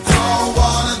 I don't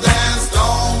wanna dance,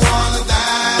 don't wanna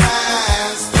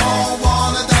dance. Don't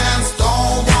wanna dance,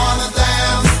 don't wanna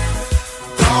dance.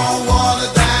 Don't wanna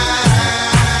dance.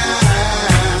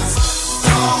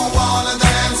 Don't wanna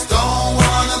dance, don't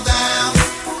wanna dance.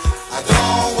 I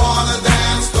don't wanna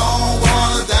dance, don't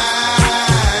wanna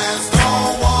dance.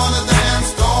 Don't wanna dance,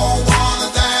 don't wanna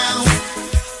dance.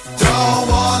 Don't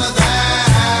wanna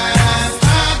dance.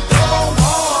 I don't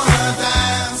wanna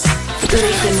dance.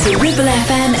 Listen to Ribble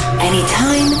FM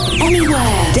anytime,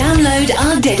 anywhere. Download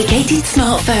our dedicated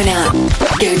smartphone app.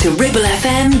 Go to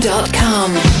ribblefm.com.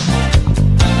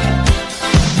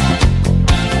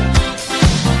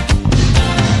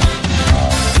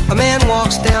 A man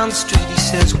walks down the street, he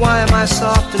says, why am I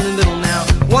soft in the middle now?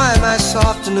 Why am I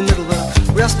soft in the middle?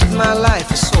 The rest of my life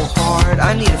is so hard.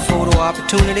 I need a photo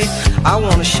opportunity. I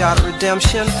want a shot at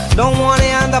redemption. Don't want to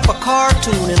end up a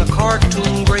cartoon in a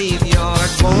cartoon graveyard.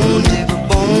 Bone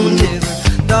digger,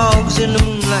 dogs in the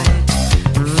moonlight.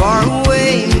 Far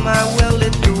away, my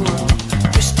well-lit door.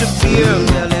 Mr.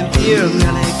 Beer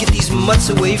Melly, get these mutts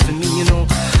away from me, you know.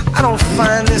 I don't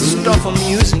find this stuff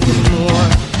amusing anymore.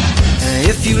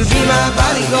 If you'll be my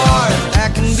bodyguard, I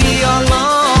can be your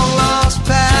long-lost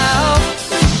pal.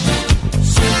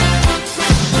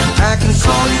 I can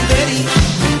call you Betty,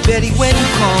 and Betty, when you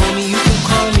call me, you can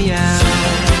call me out.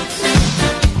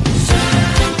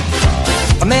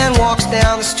 A man walks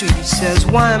down the street, he says,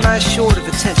 why am I short of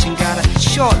attention? Got a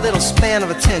short little span of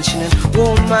attention, and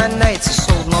oh, my nights are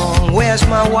so long. Where's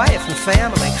my wife and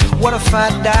family? What if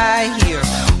I die here?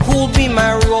 Who'll be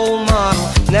my role model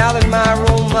now that my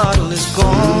role model is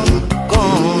gone?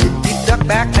 He ducked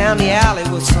back down the alley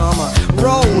with some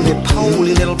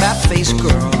roly-poly little bat-faced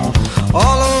girl.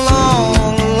 All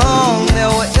along, there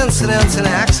were incidents and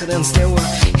accidents, there were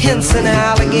hints and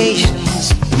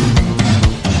allegations.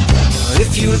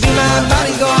 If you'll be my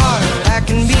bodyguard, I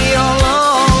can be your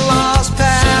long-lost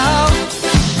pal.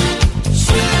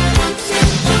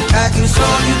 I can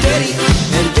call you Betty,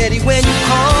 and Betty, when you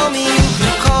call me, you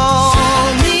can call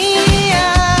me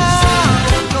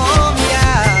out, call me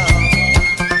out.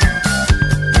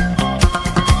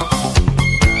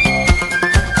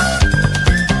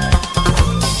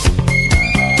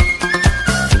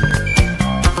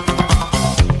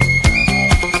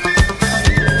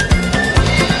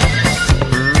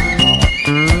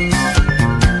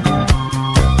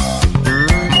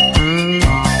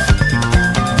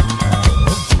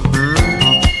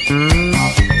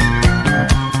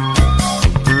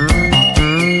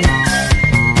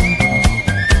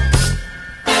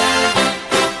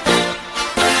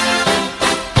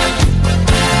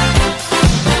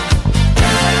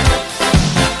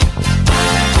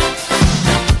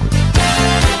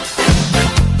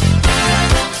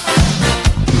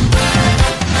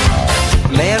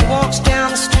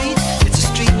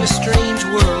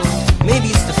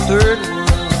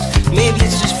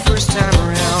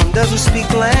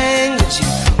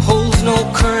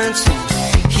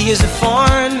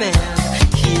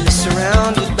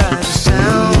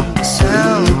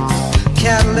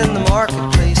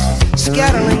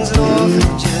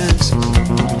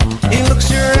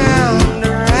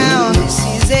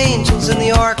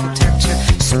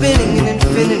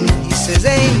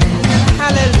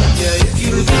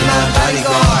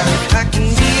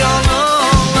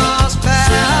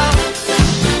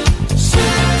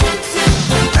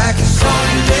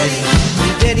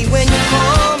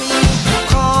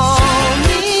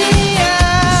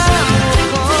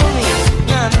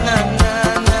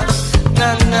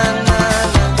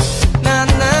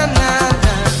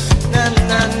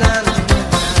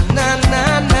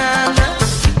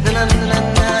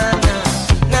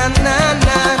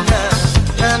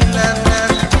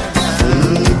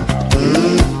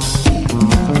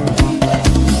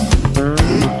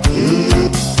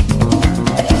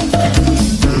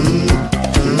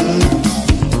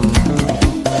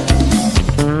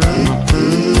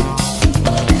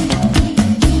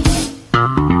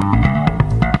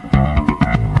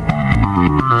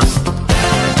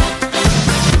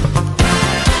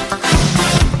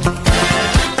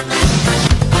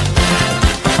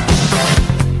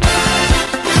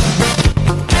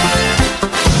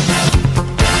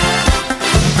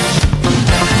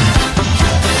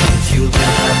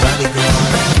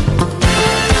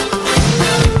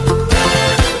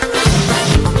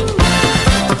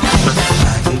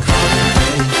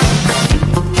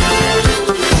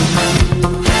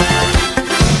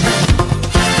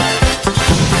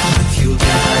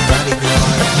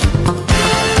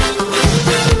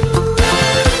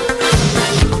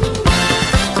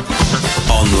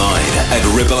 at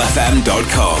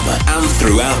ribblefm.com and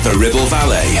throughout the Ribble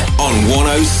Valley on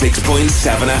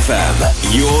 106.7 FM.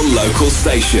 Your local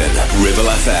station, Ribble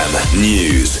FM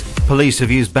News. Police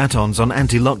have used batons on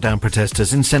anti-lockdown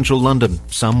protesters in central London.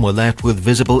 Some were left with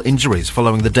visible injuries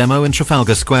following the demo in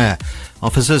Trafalgar Square.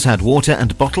 Officers had water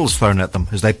and bottles thrown at them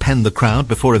as they penned the crowd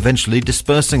before eventually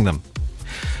dispersing them.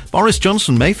 Boris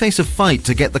Johnson may face a fight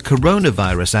to get the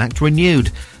Coronavirus Act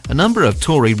renewed. A number of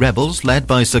Tory rebels, led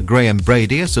by Sir Graham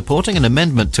Brady, are supporting an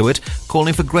amendment to it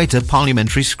calling for greater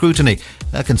parliamentary scrutiny.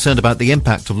 They're concerned about the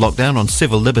impact of lockdown on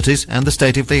civil liberties and the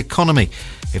state of the economy.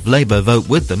 If Labour vote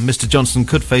with them, Mr Johnson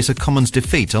could face a Commons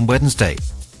defeat on Wednesday.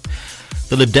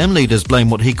 The Lib Dem leaders blame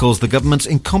what he calls the government's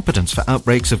incompetence for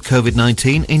outbreaks of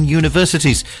COVID-19 in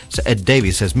universities. Sir Ed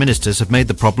Davies says ministers have made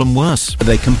the problem worse.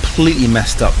 They completely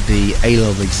messed up the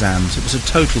A-level exams. It was a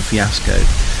total fiasco,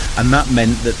 and that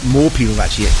meant that more people have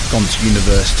actually gone to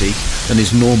university than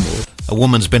is normal. A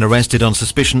woman's been arrested on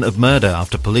suspicion of murder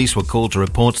after police were called to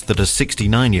reports that a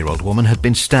 69-year-old woman had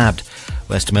been stabbed.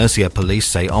 West Mercia police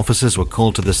say officers were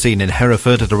called to the scene in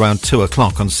Hereford at around 2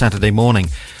 o'clock on Saturday morning.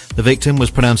 The victim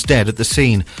was pronounced dead at the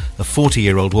scene. A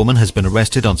 40-year-old woman has been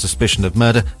arrested on suspicion of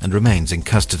murder and remains in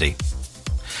custody.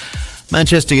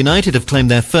 Manchester United have claimed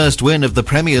their first win of the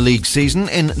Premier League season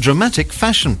in dramatic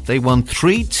fashion. They won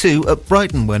 3-2 at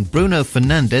Brighton when Bruno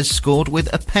Fernandes scored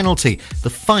with a penalty, the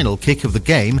final kick of the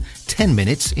game, 10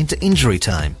 minutes into injury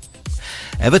time.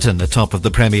 Everton are top of the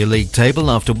Premier League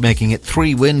table after making it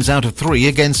 3 wins out of 3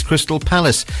 against Crystal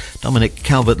Palace. Dominic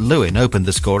Calvert-Lewin opened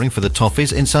the scoring for the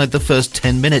Toffees inside the first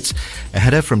 10 minutes. A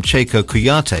header from Cheiko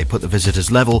Kouyaté put the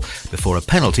visitors level before a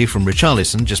penalty from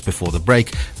Richarlison just before the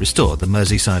break restored the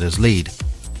Merseysiders' lead.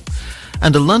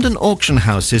 And a London auction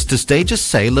house is to stage a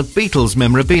sale of Beatles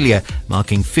memorabilia,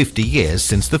 marking 50 years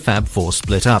since the Fab Four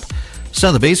split up.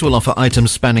 Sotheby's will offer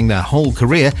items spanning their whole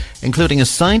career, including a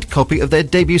signed copy of their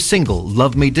debut single,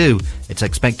 Love Me Do. It's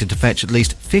expected to fetch at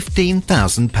least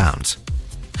 £15,000.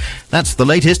 That's the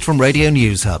latest from Radio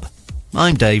News Hub.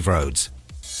 I'm Dave Rhodes.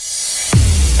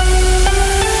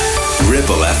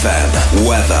 Ribble FM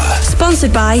weather.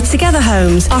 Sponsored by Together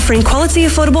Homes, offering quality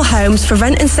affordable homes for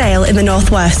rent and sale in the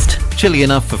northwest. Chilly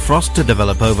enough for frost to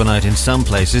develop overnight in some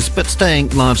places, but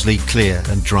staying largely clear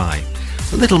and dry.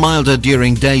 A little milder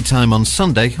during daytime on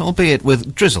Sunday, albeit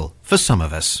with drizzle for some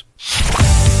of us.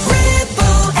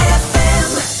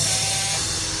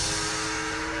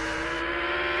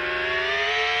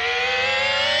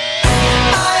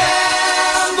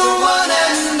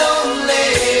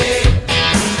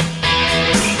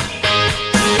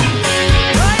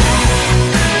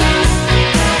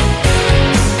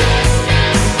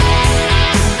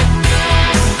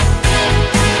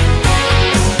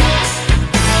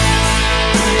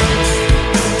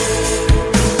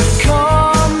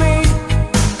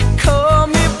 Call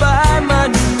me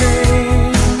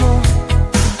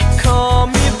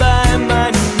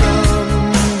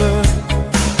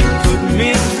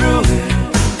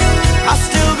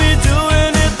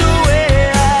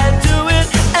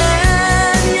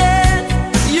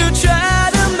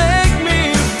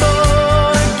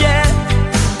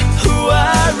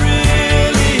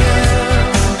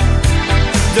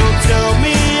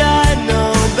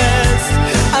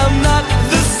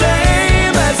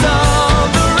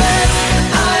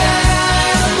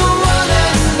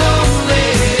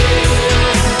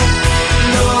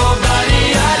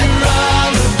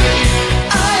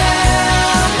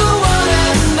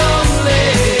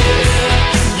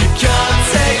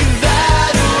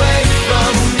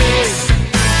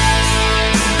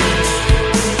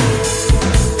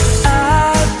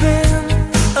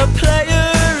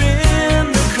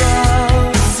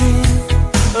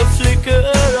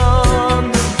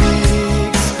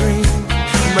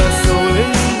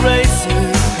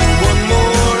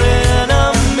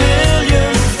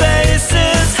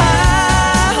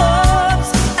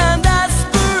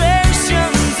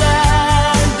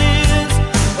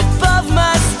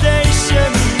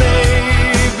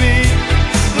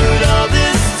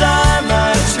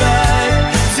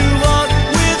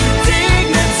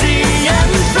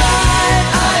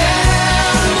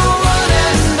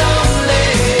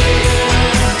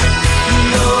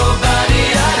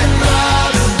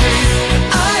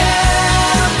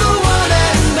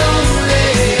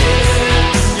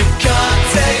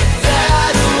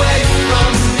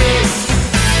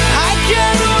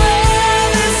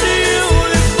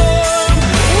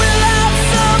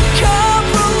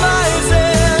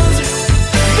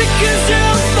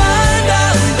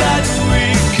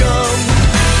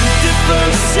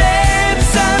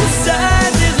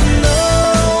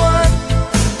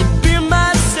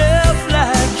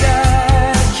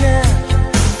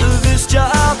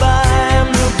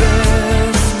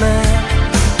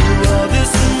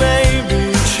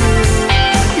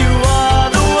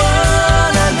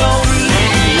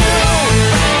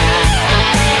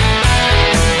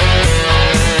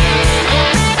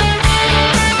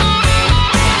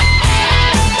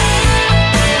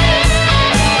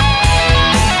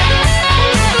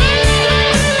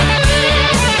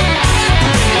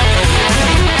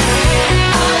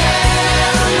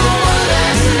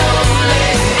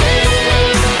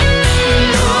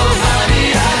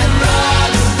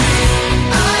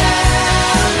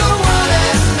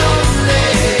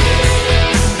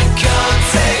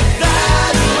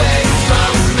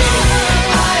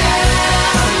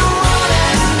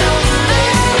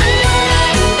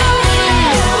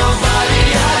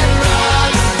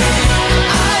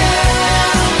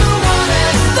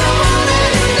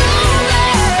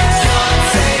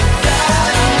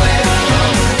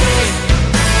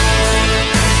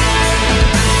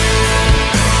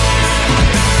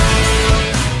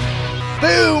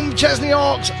Chesney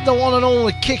Hawks, the one and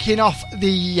only, kicking off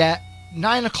the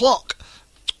 9 o'clock.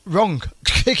 Wrong.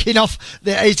 Kicking off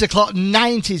the 8 o'clock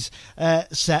 90s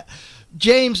set.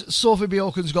 James, Sophie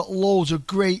Bjorken's got loads of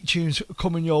great tunes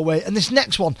coming your way. And this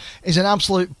next one is an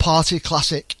absolute party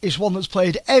classic. It's one that's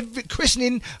played every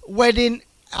christening, wedding,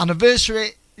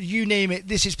 anniversary, you name it,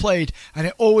 this is played. And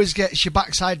it always gets your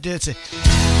backside dirty.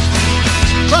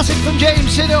 Classic from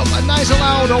James, Sit Up and Nice and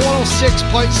Loud on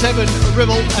 106.7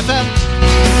 Ribble FM.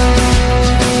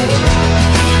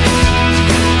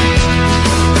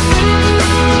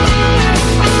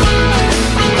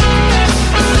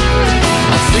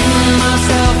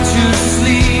 Myself to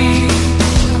sleep,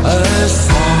 a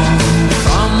song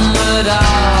from the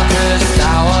darkest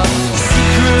hour,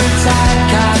 secrets I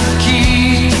can't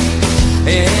keep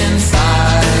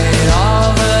inside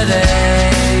of a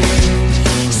day,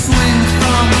 swing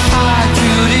from high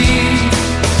to deep,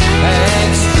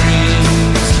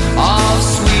 extremes of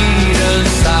sweet and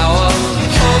sour,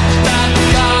 hope that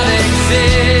God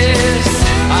exists,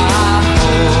 I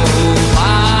hope, I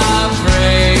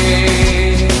pray.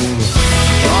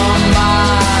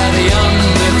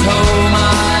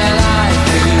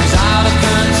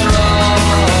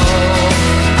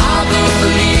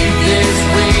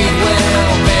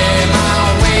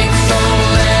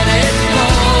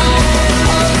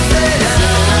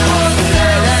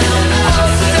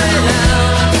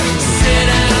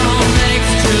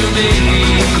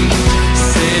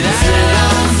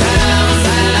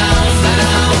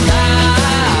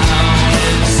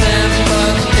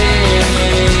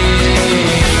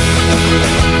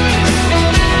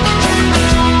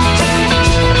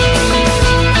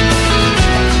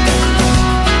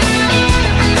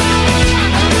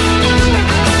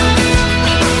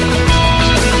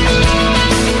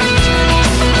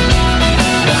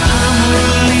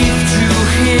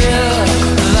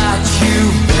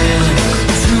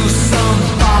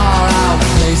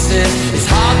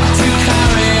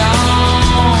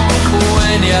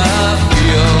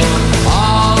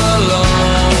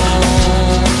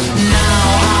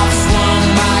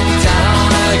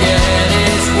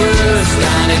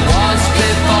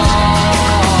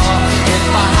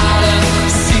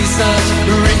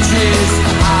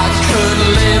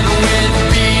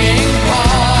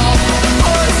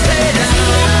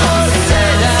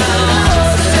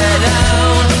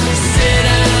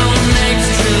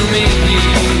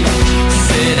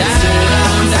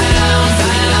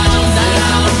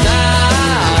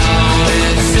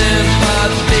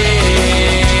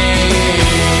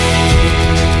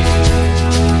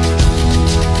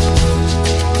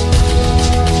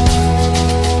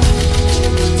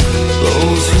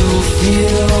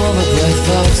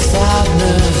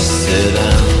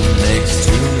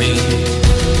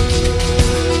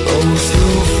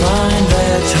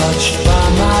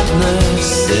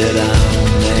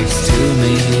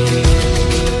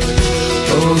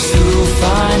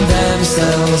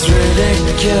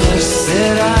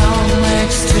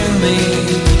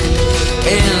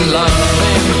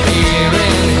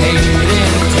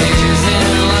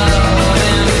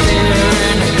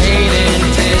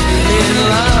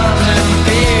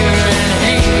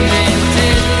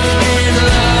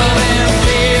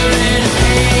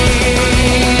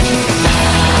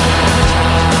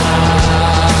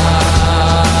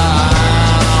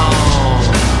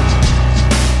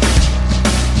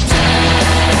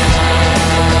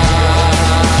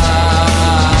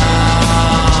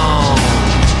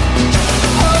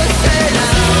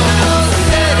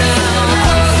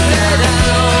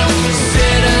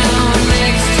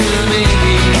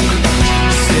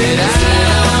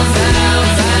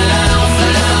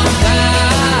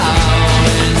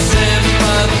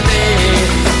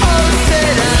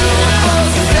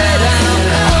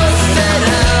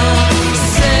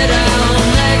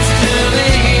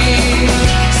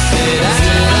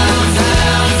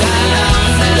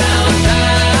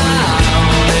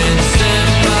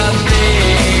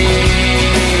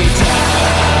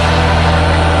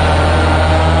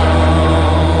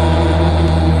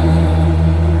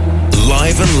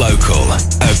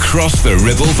 Across the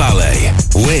Ribble Valley,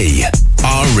 we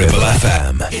are Ribble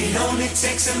FM. It only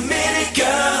takes a minute,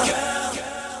 girl.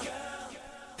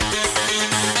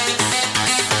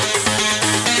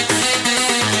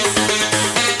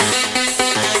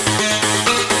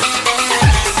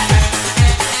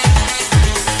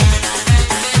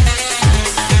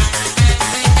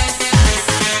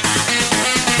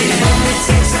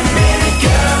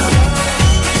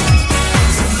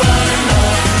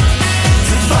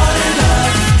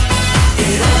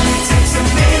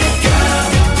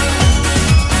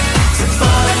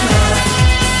 Fall in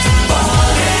love.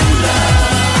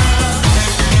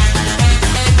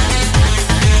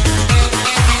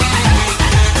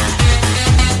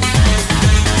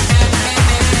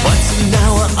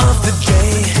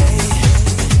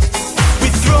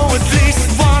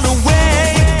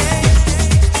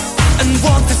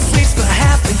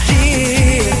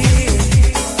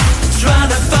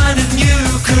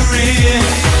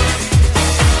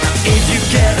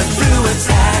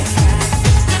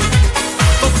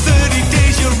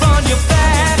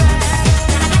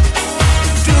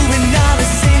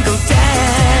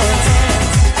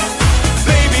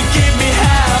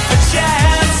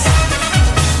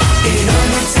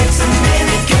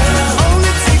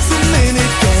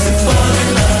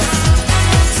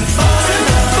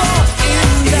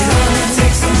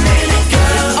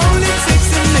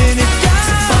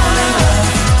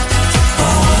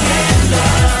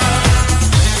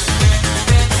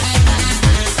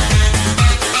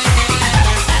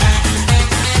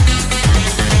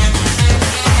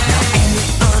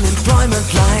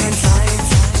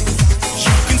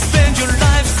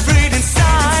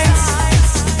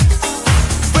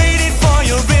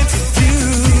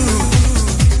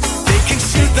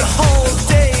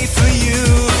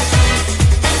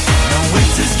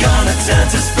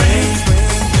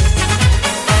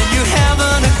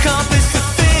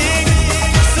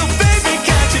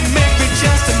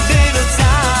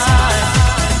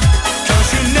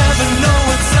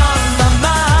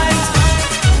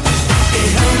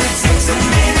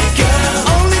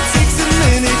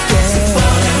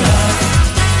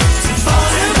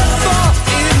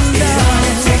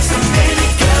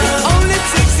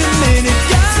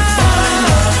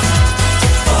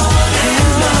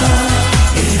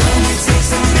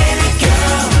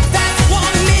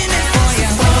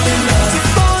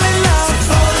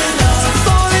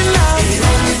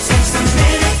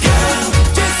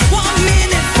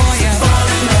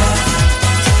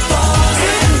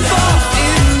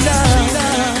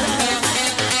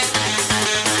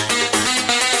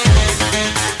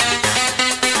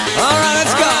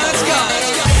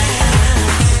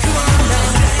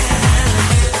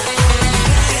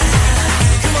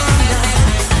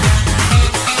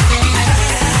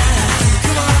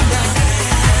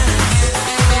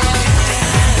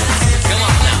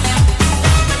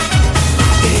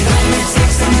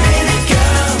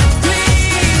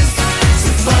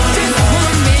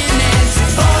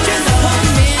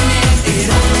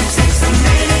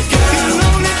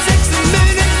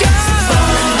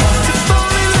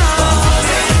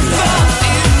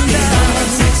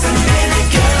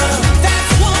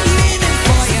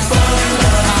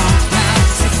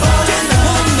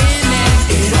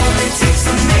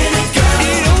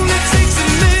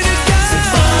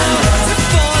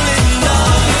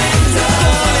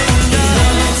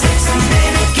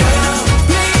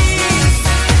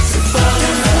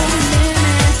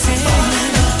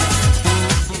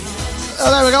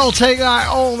 I'll take that.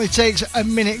 Only takes a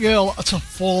minute, girl, to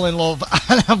fall in love.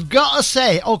 And I've got to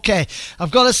say,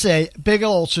 big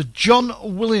hello to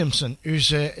John Williamson,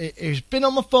 who's been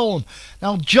on the phone.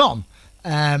 Now, John,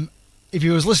 if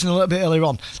you was listening a little bit earlier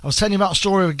on, I was telling you about a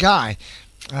story of a guy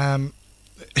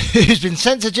who's been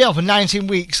sent to jail for 19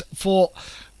 weeks for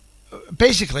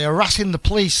basically harassing the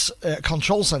police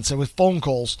control centre with phone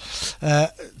calls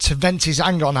to vent his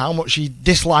anger on how much he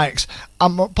dislikes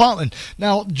Ant Partland.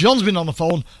 Now, John's been on the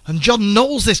phone, and John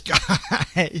knows this guy.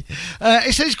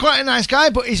 He says he's quite a nice guy,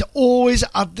 but he's always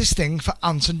had this thing for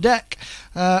Ant and Dec.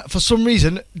 For some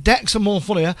reason, Dec's are more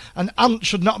funnier, and Ant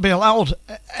should not be allowed.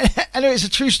 Anyway, it's a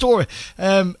true story.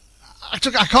 I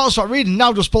can't start reading.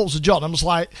 Now just spoke to John. I'm just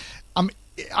like,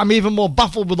 I'm even more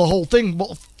baffled with the whole thing,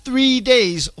 but 3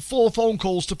 days, 4 phone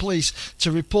calls to police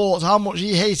to report how much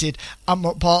he hated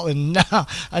Ant Partland.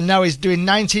 And now he's doing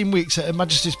 19 weeks at Her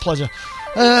Majesty's pleasure.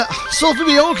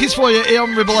 Sophie Okies for you here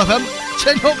on Ribble FM.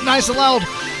 Turn up nice and loud.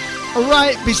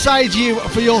 Right beside you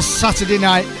for your Saturday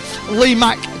night. Lee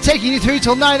Mack taking you through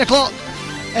till 9 o'clock.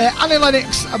 Annie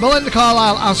Lennox, Melinda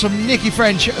Carlisle, and some Nicky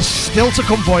French still to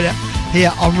come for you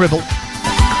here on Ribble.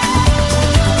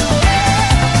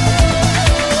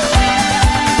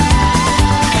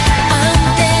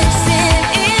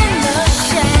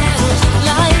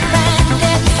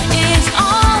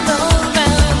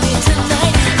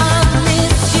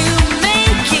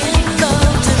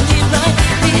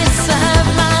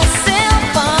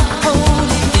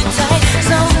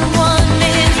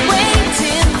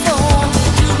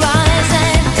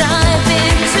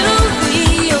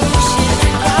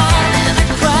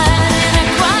 Cry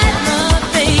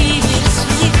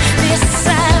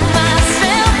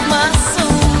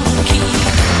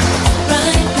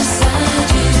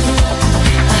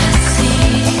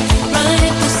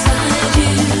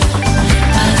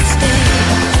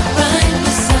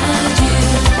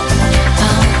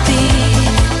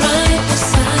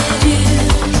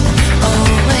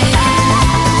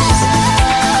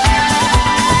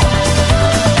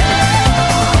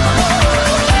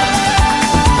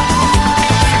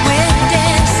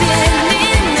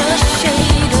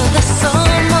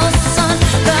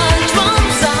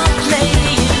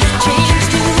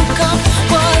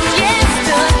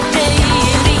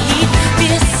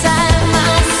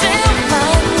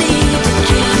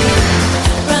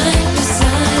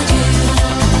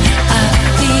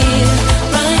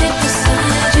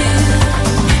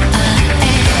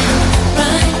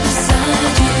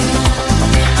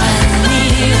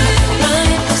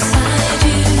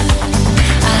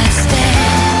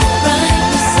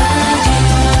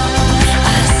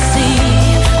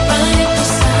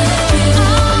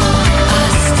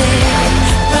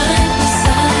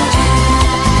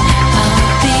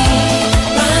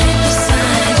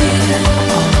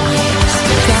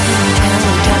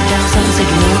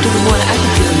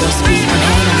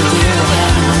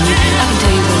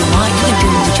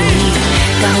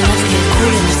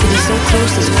so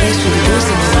close, there's a place where the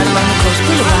ghosts are right along the coast.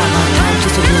 Boulevard, my time,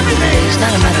 just a little bit of age. Not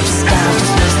a matter of style,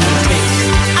 just listening to taste.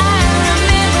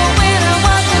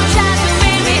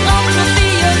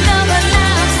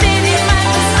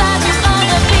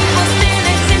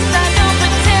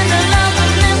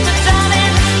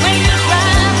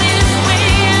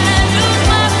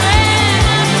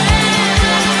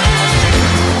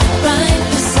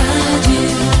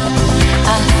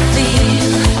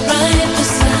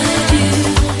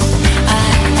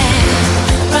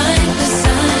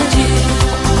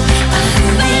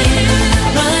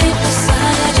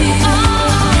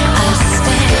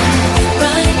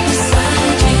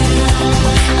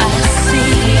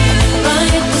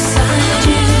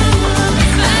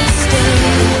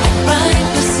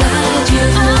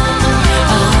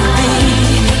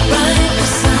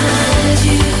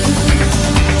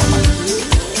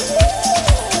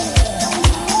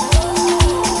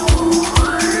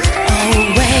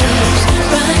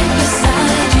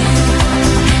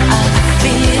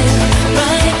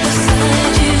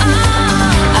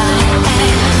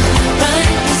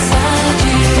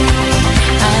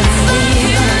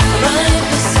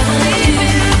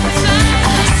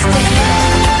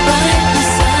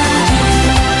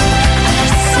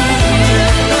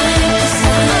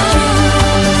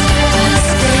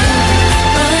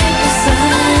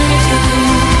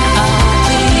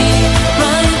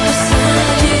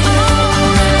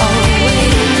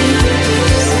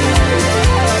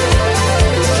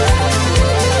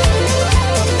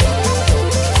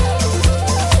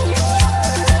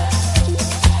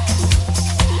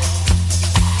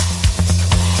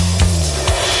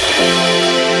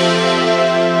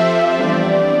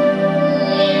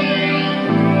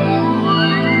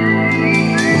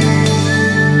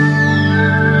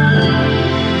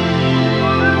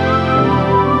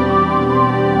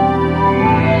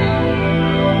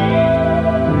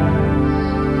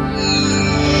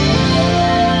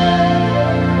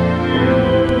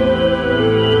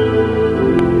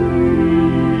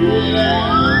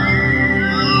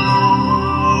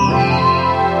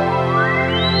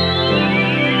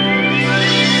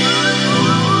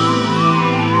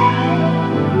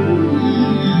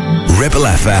 Ribble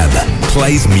FM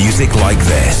plays music like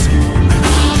this.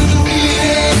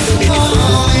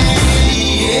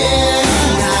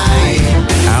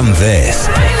 And this.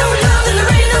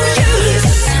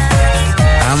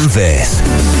 And this.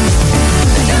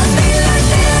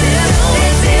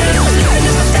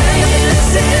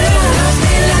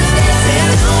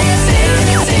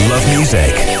 Love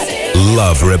music.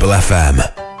 Love Ribble FM.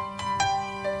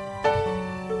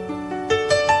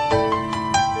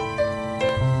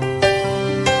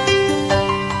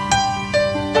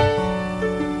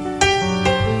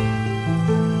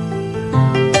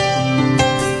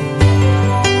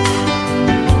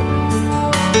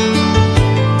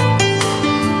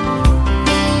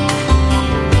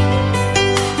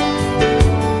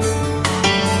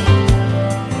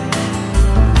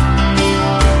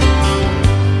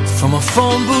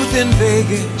 Phone booth in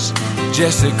Vegas,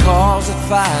 Jessie calls at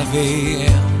 5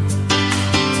 a.m.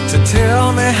 to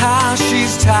tell me how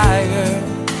she's tired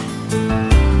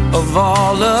of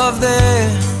all of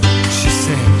this. She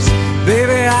says,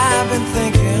 baby, I've been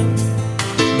thinking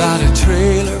about a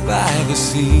trailer by the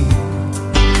sea.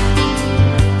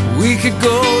 We could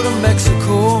go to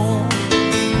Mexico,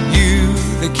 you,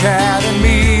 the cat and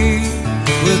me.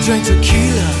 We'll drink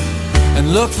tequila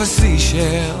and look for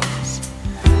seashells.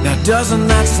 Now doesn't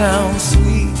that sound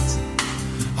sweet?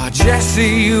 Oh,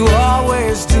 Jessie, you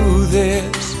always do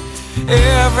this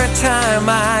every time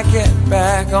I get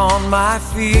back on my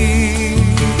feet.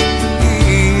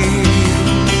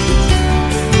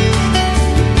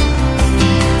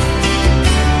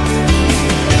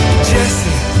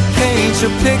 Jessie, paint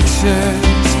your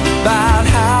pictures about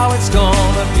how it's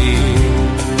gonna be.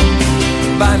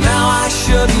 By now I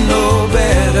should know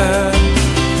better.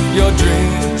 Your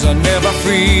dreams are never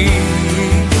free.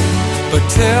 But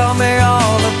tell me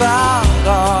all about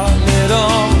our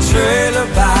little trailer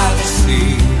by the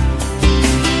sea.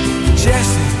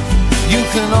 Jessie, you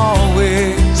can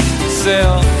always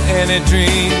sell any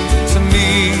dream to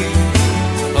me.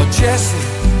 Oh, Jessie,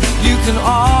 you can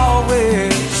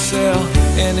always sell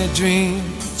any dream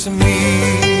to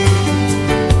me.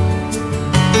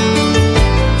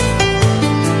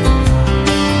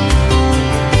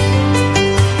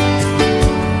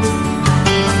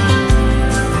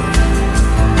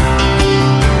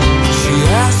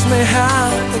 How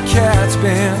the cat's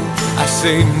been, I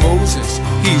say Moses,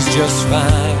 he's just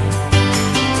fine.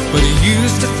 But he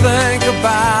used to think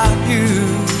about you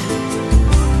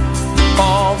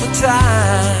all the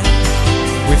time.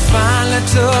 We finally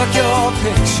took your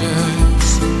pictures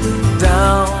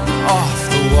down off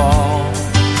the wall.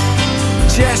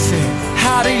 Jessie,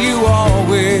 how do you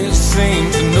always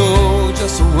seem to know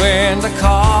just when to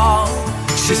call?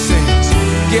 She says,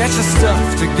 get your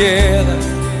stuff together,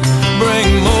 bring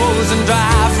Moe's and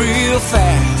drive real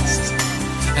fast.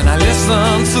 And I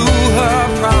listen to her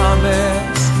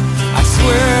promise, I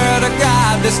swear to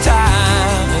God this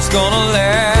time it's gonna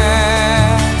last.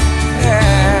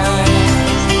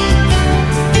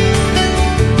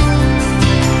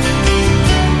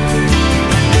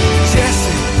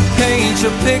 Jessie, paint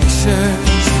your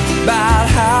pictures about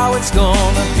how it's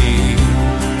gonna be.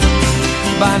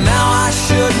 By now I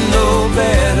should know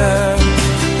better,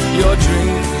 your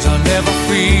dreams are never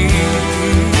free.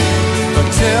 But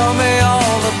tell me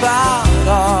all about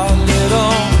our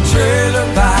little trailer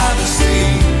by the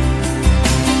sea.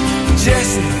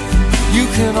 Jessie, you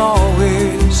can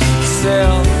always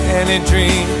sell any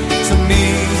dream to me.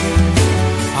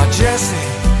 Oh, Jessie,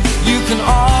 you can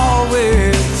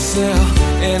always sell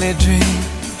any dream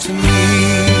to me.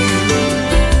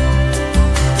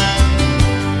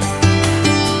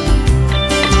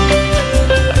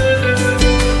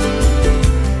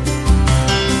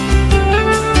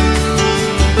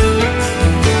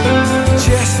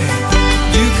 Jessie,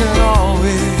 you can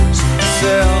always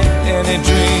sell any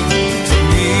dream to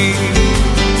me.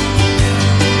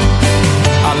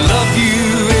 I love you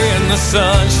in the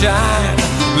sunshine,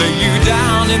 lay you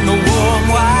down in the warm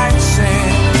white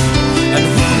sand. And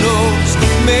who knows,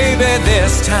 maybe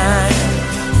this time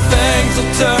things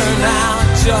will turn out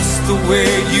just the way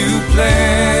you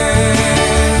planned.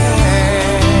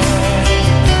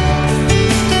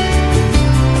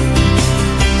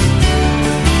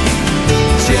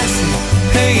 Jessie,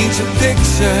 paint your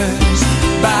pictures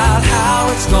about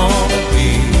how it's gonna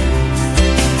be.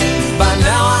 By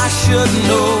now I should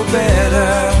know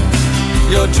better,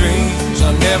 your dreams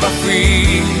are never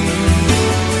free.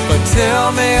 But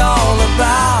tell me all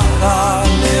about our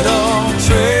little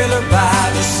trailer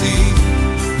by the sea.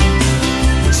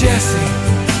 Jessie,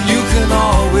 you can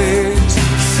always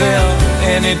sell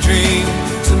any dream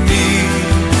to me.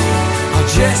 Oh,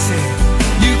 Jessie,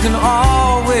 you can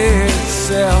always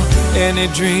sell any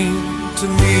dream to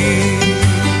me.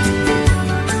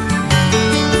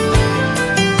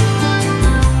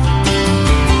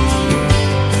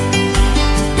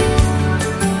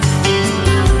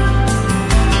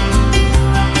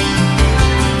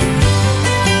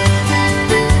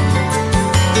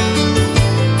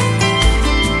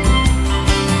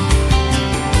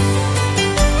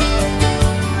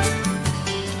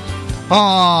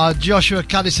 Oh, Joshua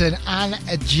Caddison and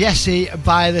Jessie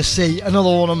by the Sea. Another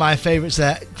one of my favourites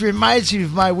there. It reminds me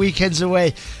of my weekends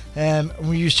away.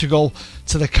 We used to go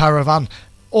to the caravan,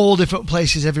 all different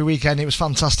places every weekend. It was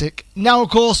fantastic. Now, of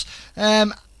course,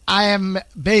 I am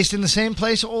based in the same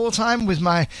place all the time with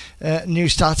my new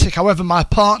Startic. However, my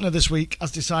partner this week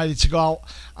has decided to go out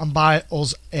and buy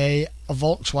us a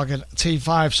Volkswagen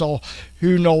T5, so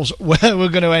who knows where we're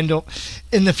going to end up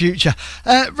in the future.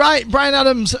 Right, Brian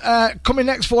Adams coming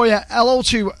next for you. Hello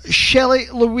to Shelley,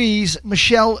 Louise,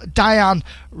 Michelle, Diane,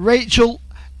 Rachel,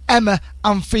 Emma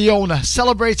and Fiona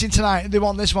celebrating tonight. They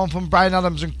want this one from Brian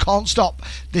Adams and Can't Stop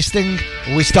This Thing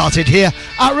We Started here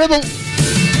at Ribble.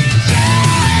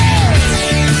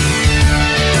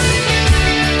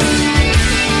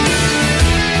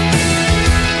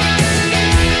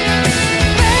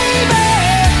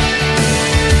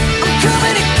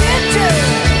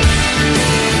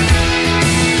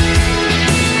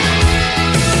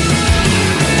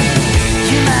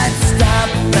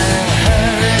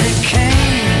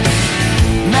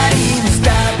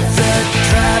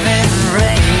 Driving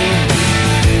rain,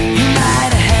 you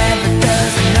might have a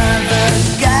dozen other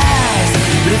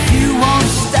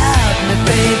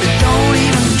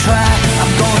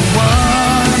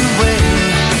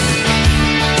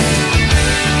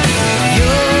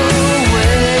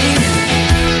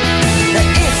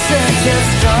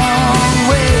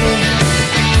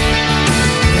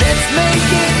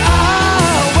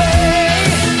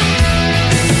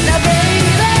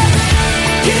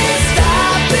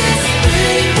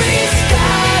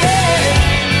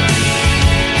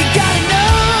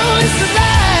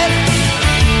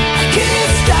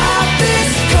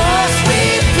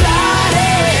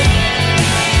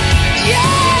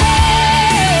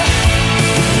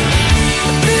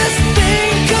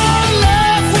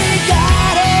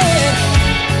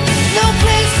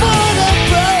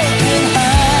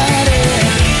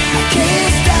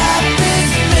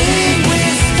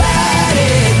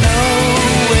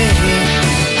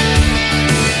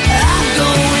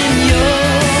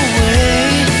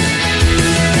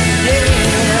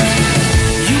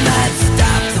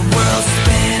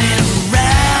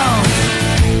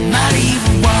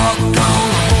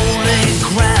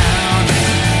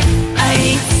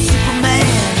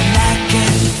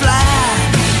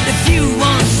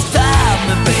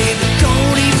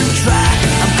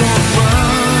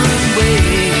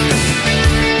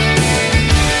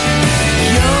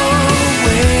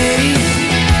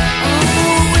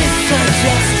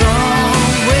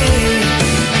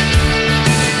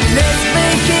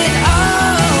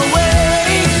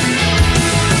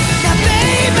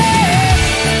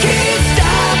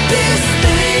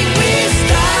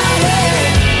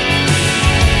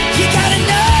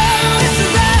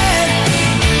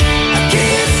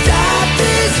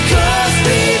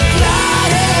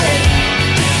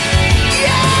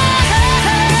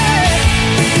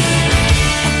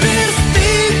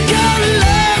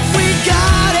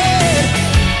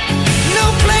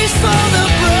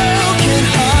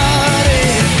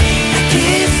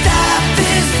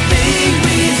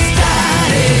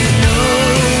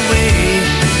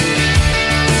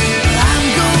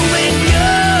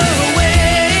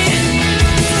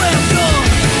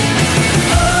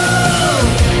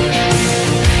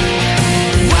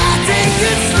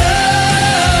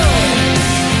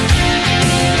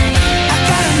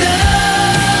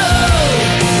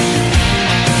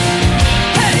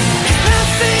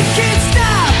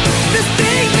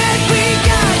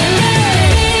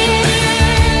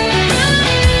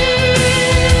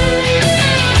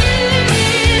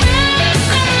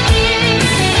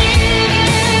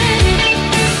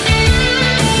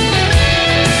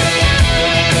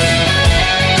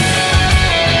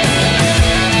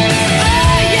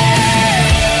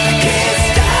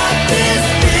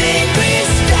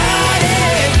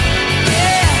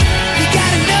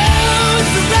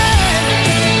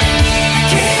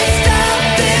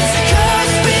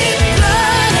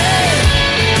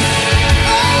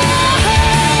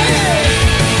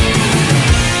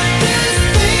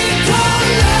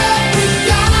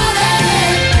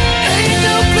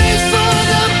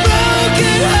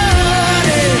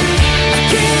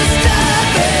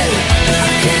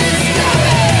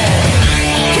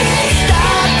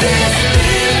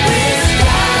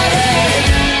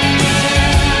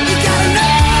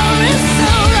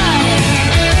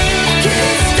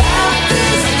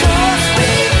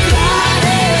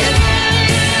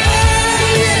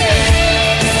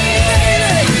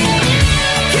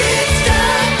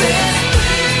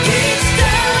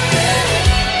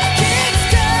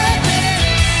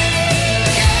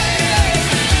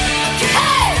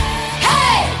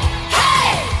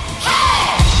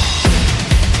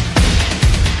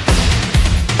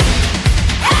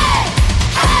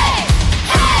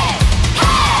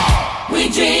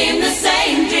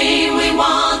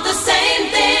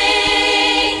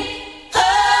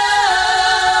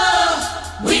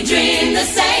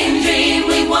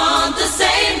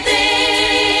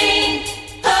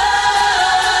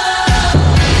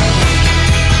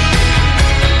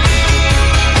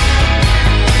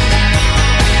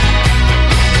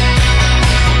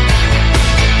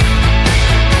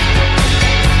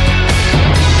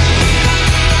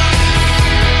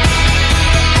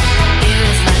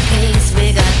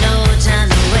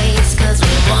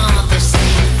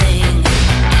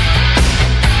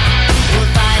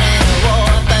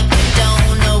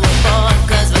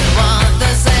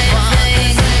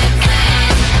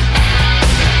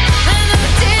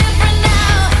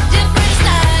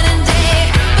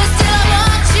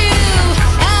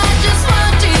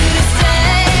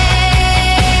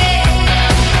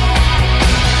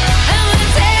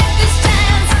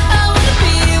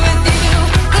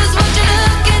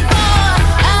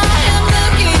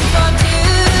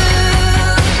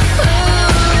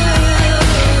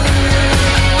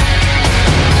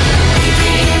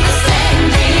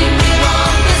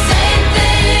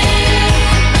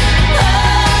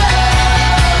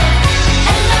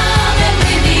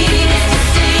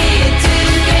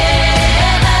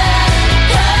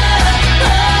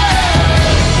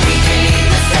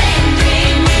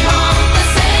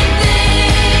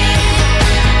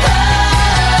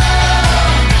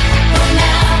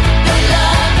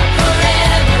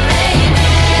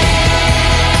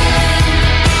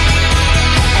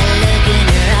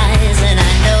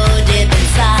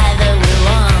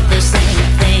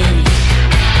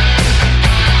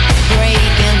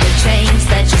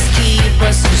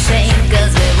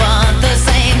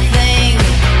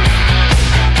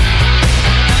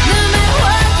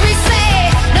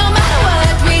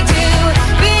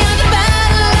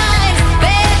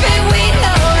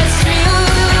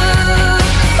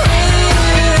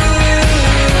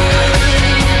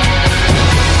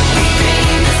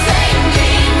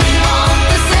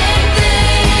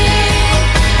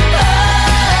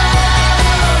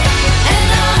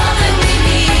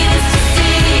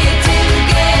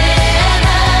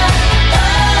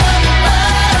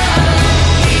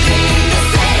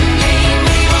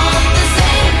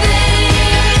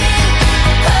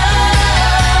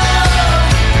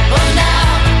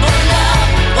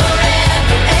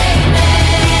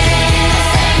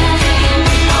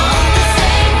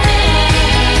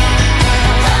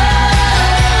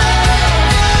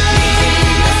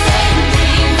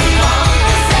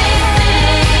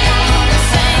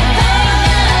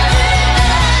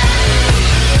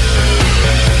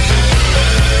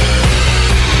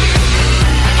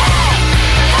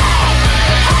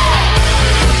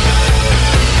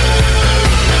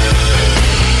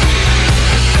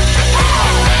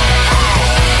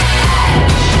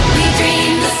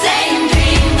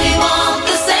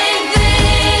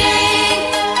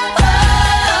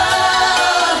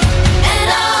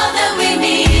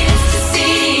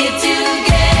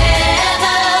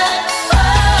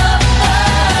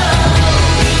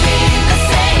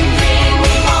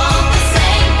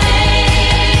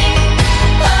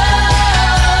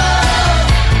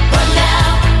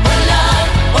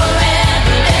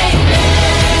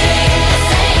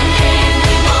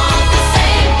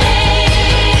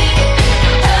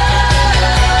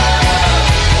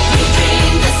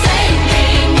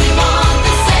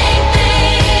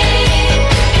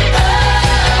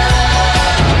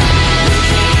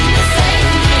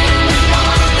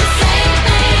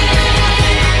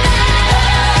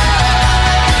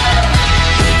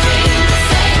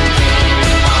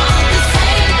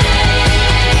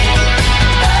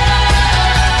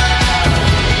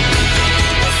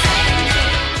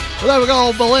Well, there we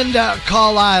go, Belinda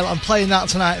Carlisle. I'm playing that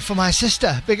tonight for my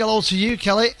sister. Big hello to you,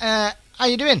 Kelly. How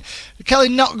you doing? Kelly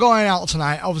not going out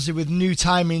tonight, obviously with new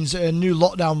timings and new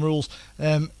lockdown rules.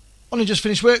 Only just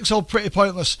finished work, so pretty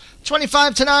pointless.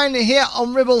 25 to 9 here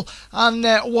on Ribble. And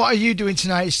what are you doing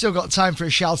tonight? You still got time for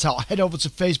a shout out. Head over to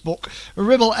Facebook,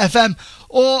 Ribble FM,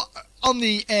 or on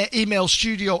the email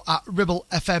studio at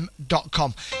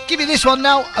ribblefm.com. Give you this one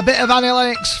now, a bit of Annie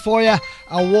Lennox for you,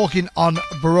 and Walking on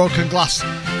Broken Glass.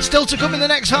 Still to come in the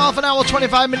next half an hour,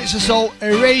 25 minutes or so,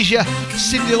 Erasure,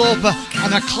 Cyndi Lauper,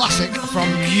 and a classic from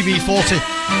UB40.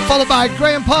 Followed by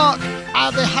Graham Park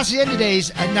at the Hacienda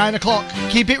Days at 9 o'clock.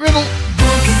 Keep it Ribble.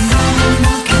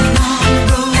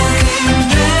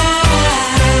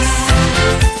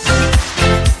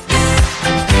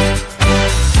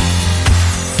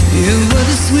 You were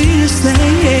the sweetest thing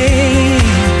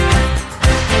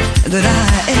that I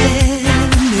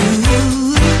ever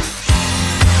knew.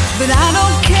 But I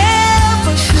don't care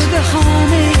for sugar,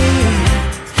 honey,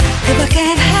 if I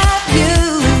can't have you.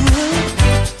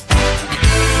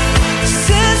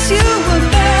 Since you were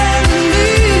married to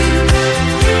me,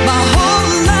 my whole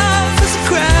life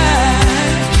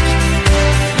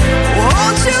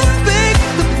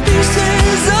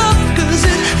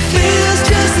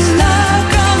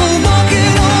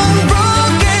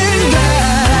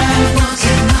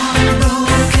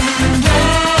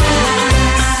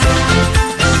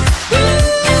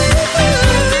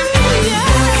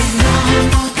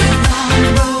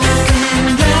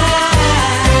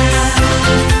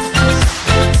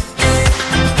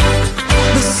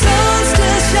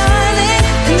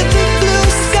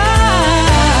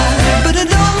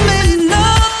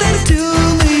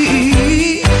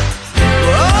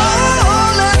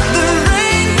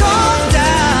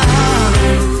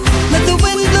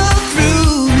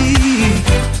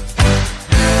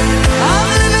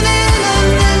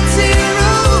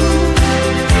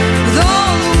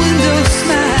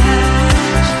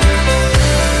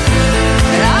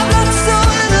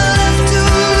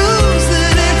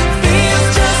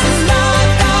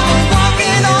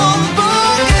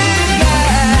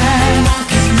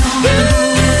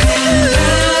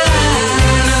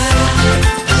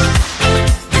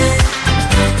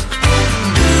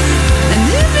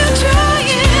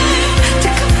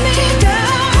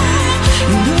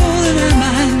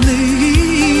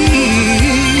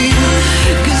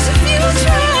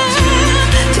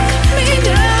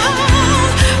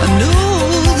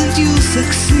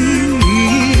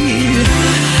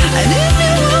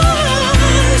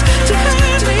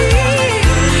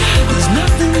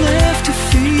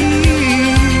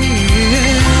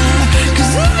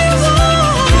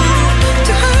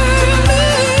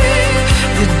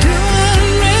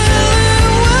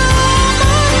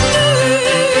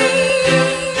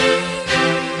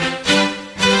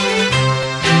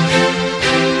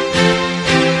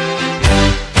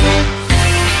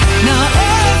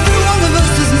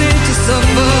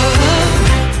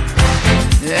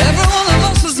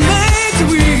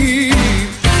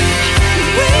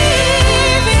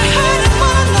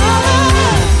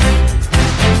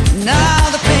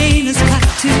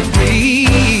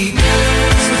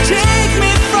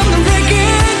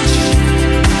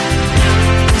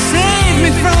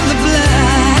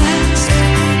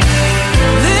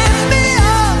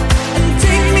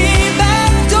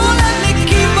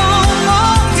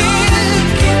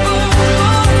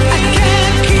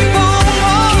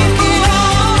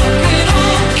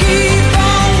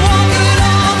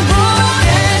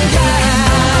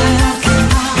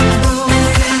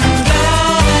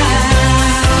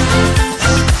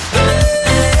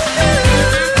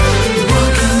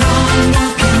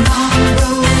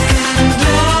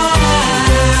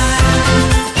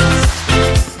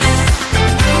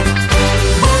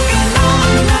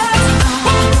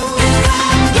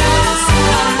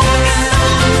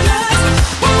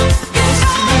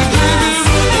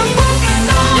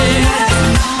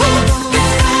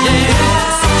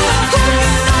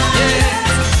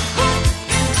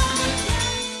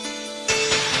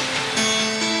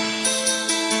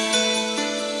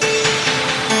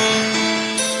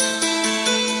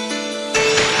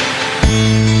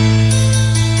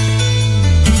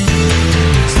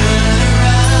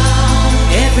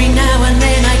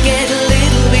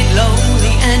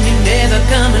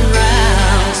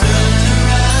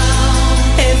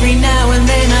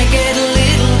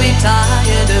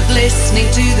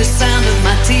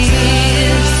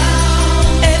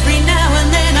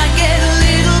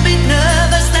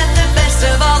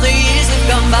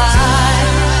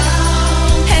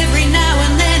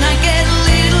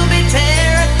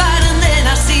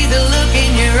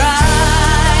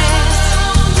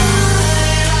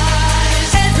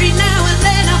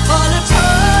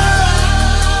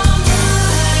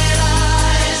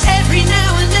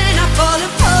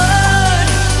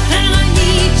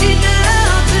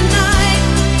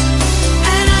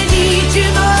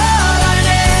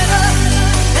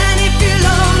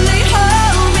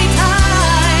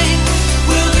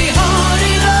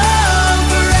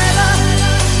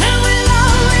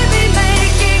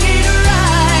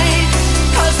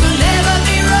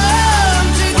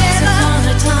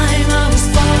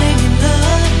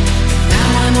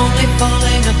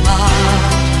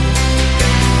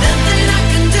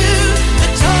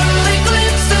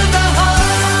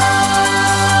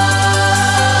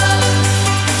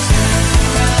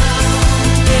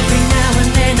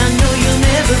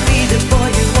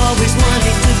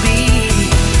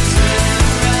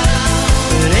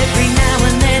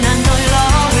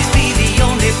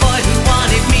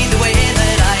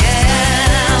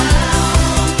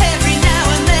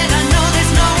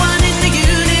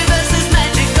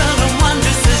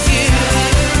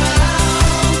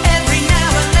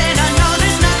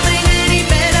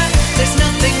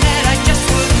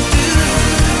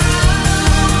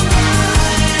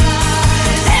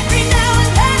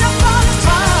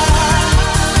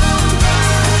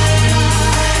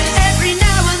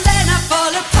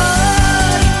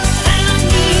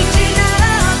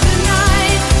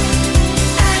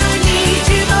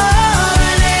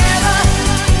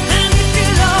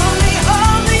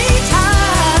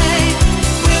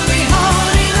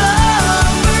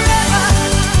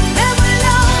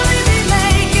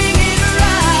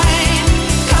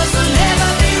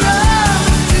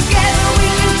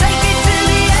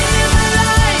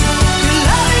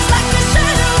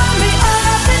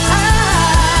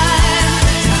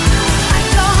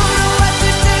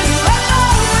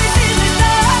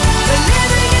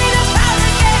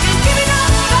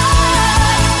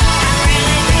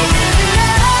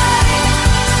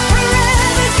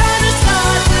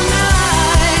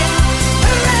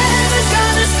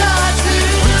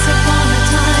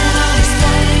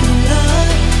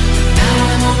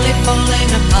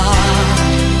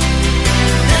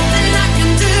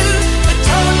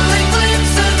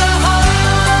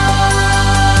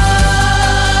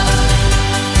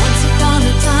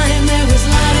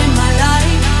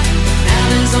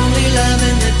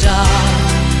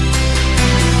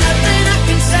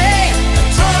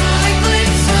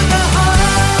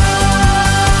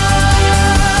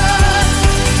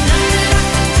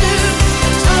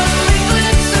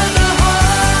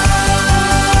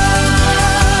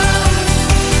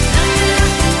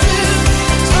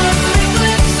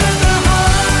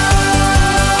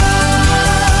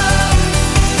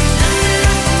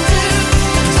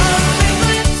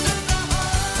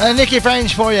Nicky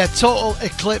French for you. Total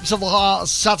Eclipse of the Heart,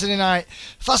 Saturday night.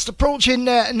 Fast approaching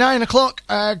 9 o'clock.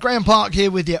 Graham Park here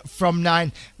with you from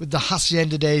 9 with the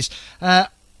Hacienda days.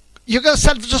 You're going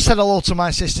to just say hello to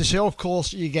my sister, so of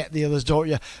course you get the others, don't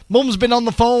you? Mum's been on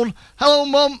the phone. Hello,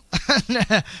 Mum.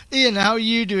 Ian, how are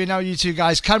you doing? How are you two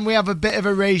guys? Can we have a bit of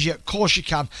erasure? Of course you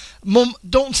can. Mum,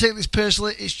 don't take this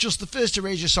personally. It's just the first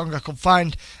erasure song I could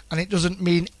find, and it doesn't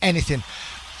mean anything.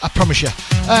 I promise you.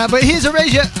 But here's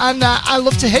Erasure, and I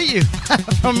Love to Hate You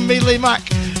from me, Lee Mack,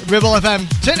 Ribble FM.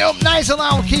 Turn it up nice and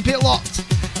loud, keep it locked.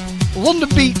 London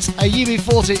Beat, a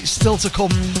UB40 still to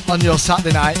come on your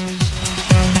Saturday night.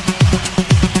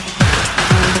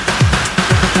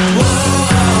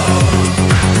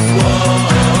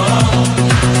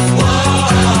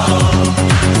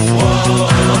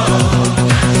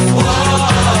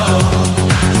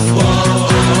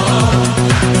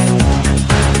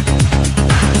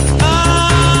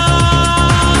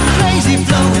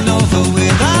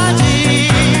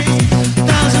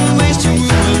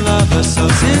 So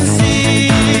sincere,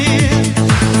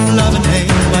 love and hate,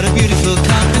 what a beautiful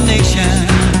combination.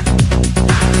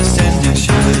 Sending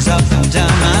shivers up and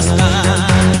down my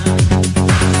spine.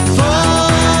 For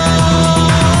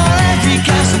every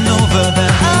Casanova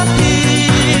that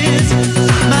appears,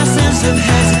 my sense of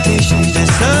hesitation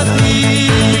disappears.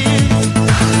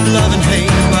 Love and hate,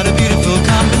 what a beautiful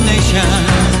combination.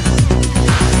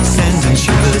 Sending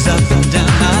shivers up and down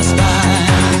my spine.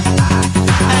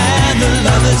 The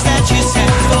lovers that you sent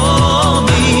for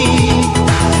me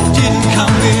didn't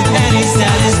come with any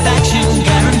satisfaction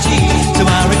guarantee, so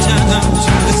I returned them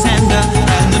to the sender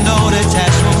and the note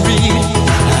attached will read.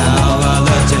 How I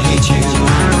love to hate you,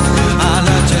 I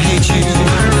love to hate you,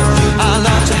 I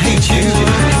love to hate you,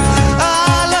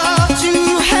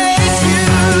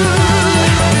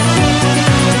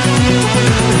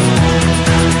 I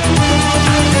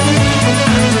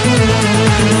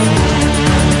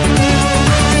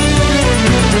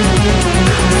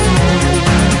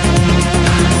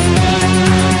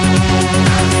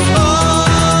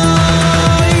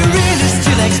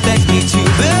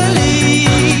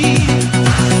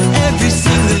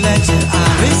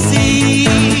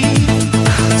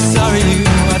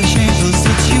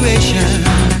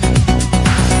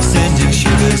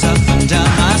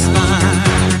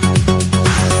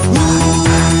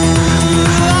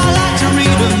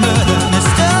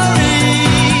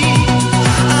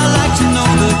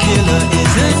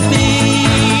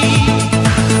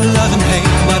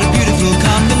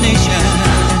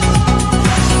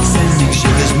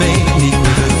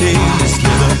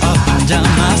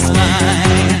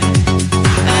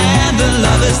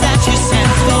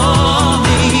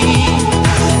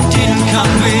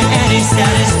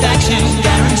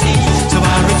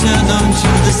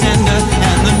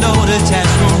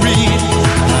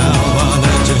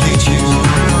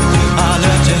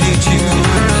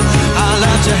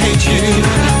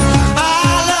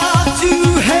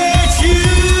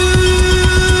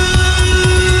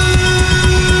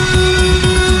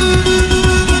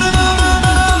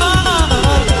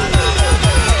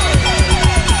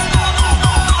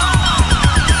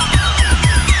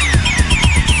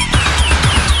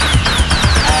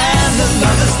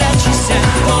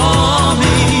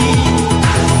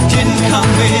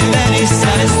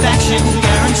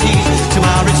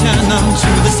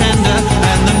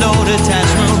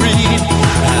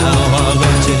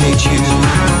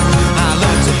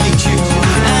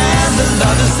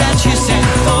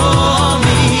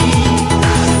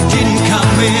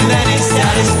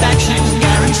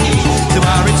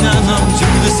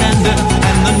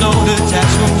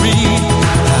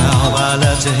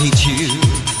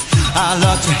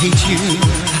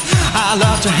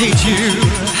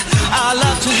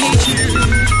love to hate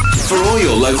you.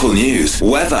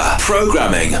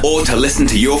 Programming, or to listen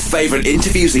to your favourite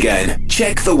interviews again,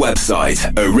 check the website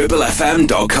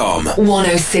ribblefm.com.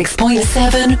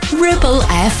 106.7 Ribble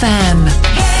FM.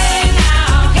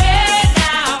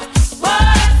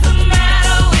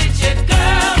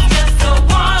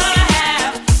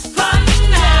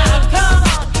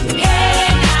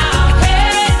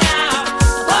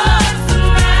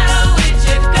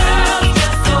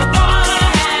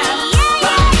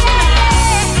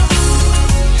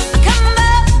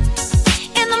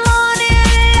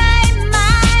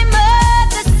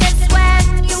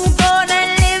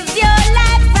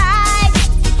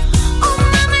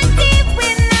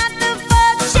 When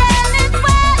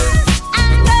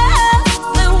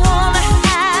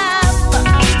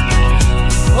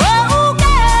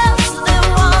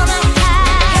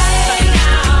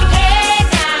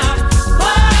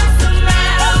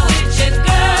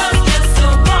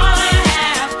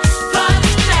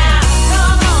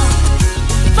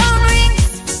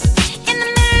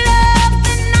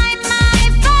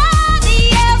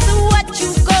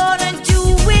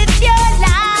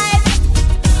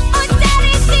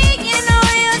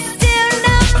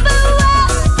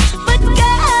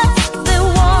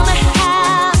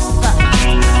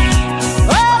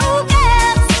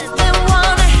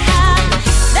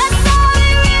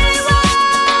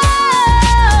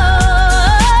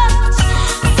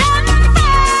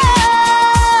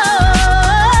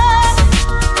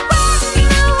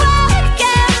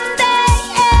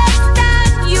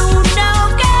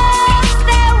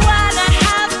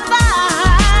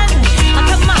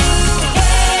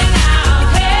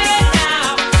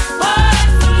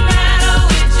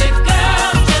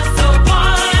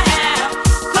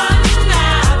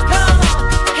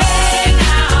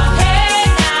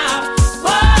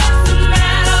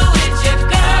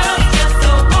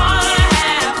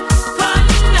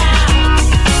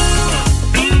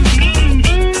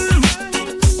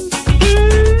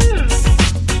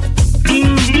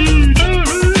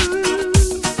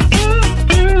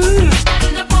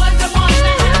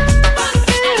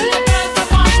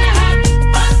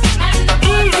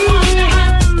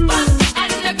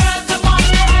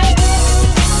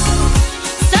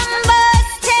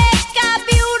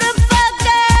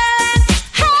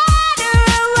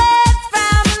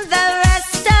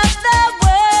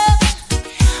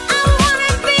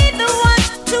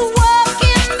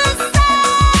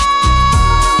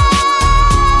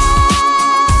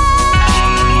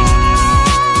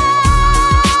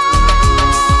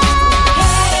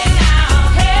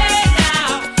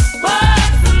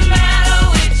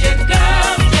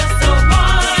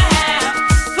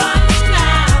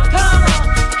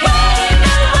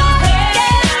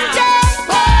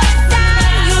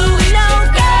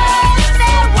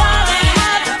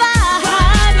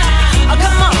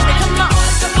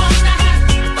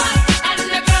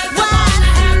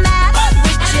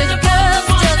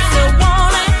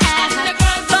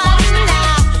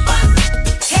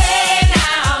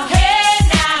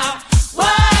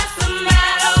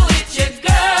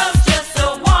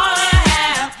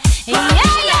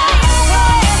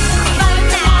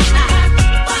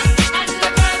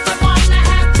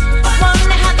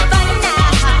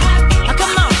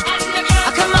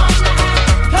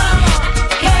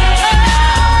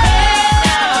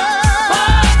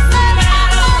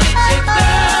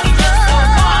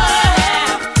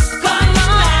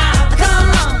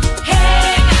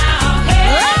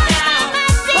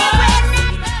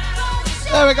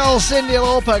we go, Cyndi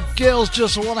Lauper. Girls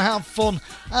just want to have fun.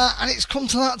 And it's come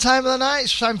to that time of the night.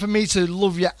 It's time for me to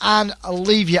love you and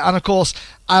leave you. And of course,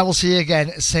 I will see you again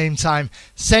at the same time,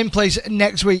 same place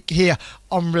next week here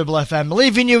on Ribble FM.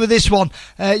 Leaving you with this one,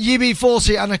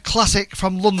 UB40 and a classic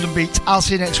from London Beat. I'll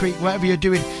see you next week, whatever you're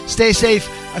doing. Stay safe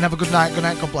and have a good night. Good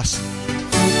night, God bless.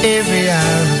 Every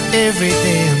hour, every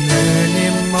day I'm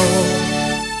learning more.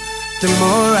 The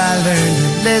more I learn,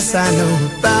 the less I know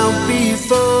about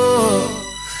before.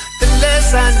 The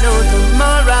less I know, the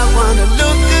more I wanna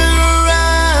look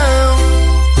around.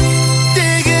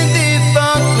 Digging deep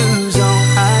for clues on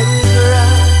hiding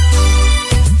ground.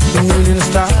 The moon and the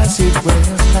stars sit way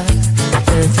up high.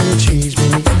 Earth and the trees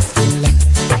beneath the light.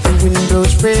 The wind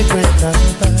blows fragrant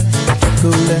lullaby.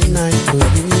 Cooler night for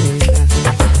you and I.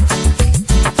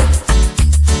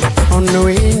 On the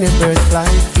wing the birds fly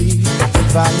free.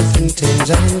 Violet and Thames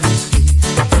and the sea.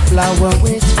 Flower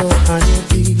waits for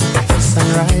honeybee.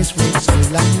 Sunrise wakes me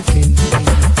life in me.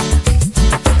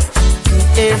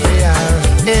 Every hour,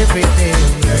 every day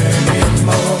I'm learning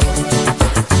more.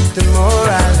 The more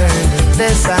I learn, the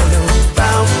less I know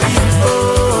about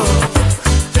people.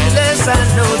 The less I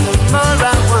know, the more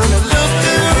I wanna look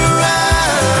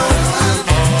around.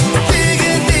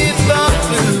 Digging deep for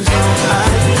clues on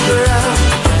hiding ground.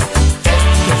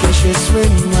 The fishes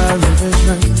swim while rivers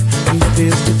run. He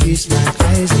feels to peace like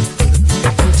eyes of fun.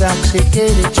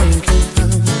 Intoxicated drinking from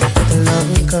the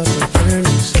loving cup of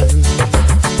burning sun.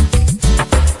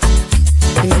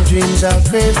 In dreams I'll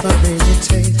pray for baby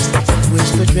taste.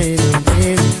 Whispered rain on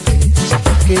baby face.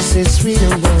 Kisses sweet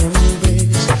and warm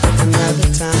embrace. Another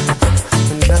time,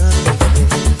 another day.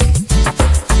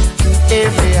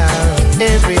 Every hour,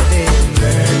 every day I'm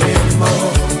learning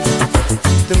more.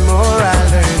 The more I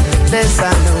learn, the less I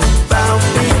know about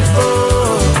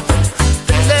people.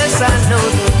 The less I know,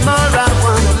 the more I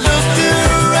wanna look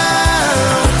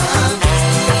around.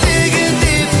 Digging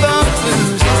deep for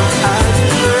clues on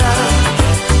hiding ground.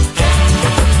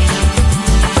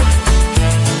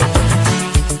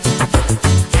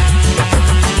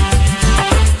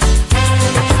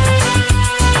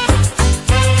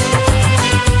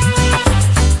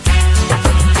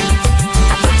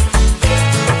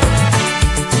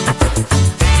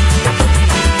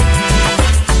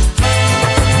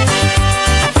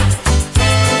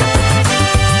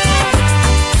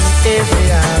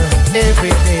 Every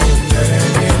day I'm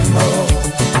learning more.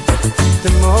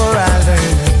 The more I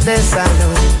learn, the less I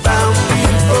know about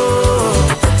people.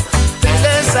 The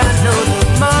less I know, the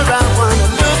more I wanna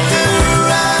look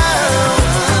around.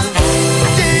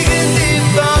 Digging deep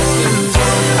for clues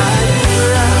on hiding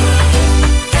ground.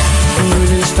 The moon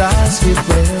and stars sit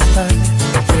way up high.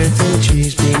 Earth and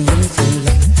trees beneath the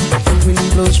light. The wind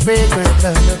blows fragrant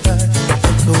lullaby.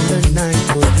 The colder night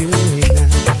for you and I.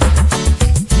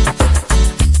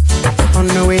 On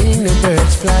the wing the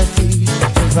birds fly free.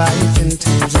 The violet and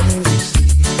Thames and the sea.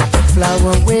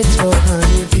 Flower waits for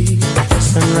honeybee.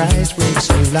 Sunrise wakes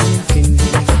new life in me.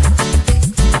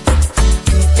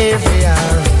 Every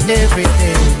hour, every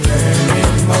day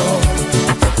learning more.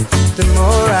 The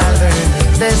more I learn, the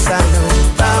less I know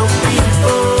about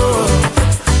people.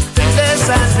 The less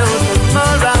I know, the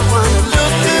more I wanna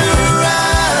look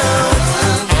around.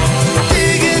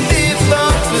 Digging deep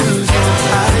for clues on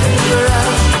hiding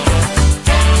ground.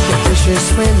 Fishes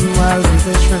swim while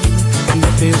rivers run. He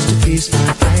feels to peace my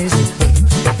eyes of fun.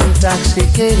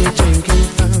 Intoxicated drinking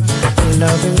from the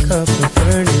loving cup of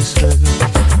burning sun.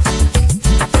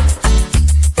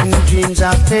 In dreams I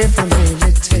play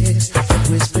familiar taste.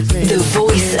 Whispered rain. The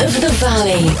voice of the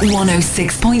valley,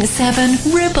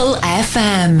 106.7 Ribble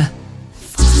FM.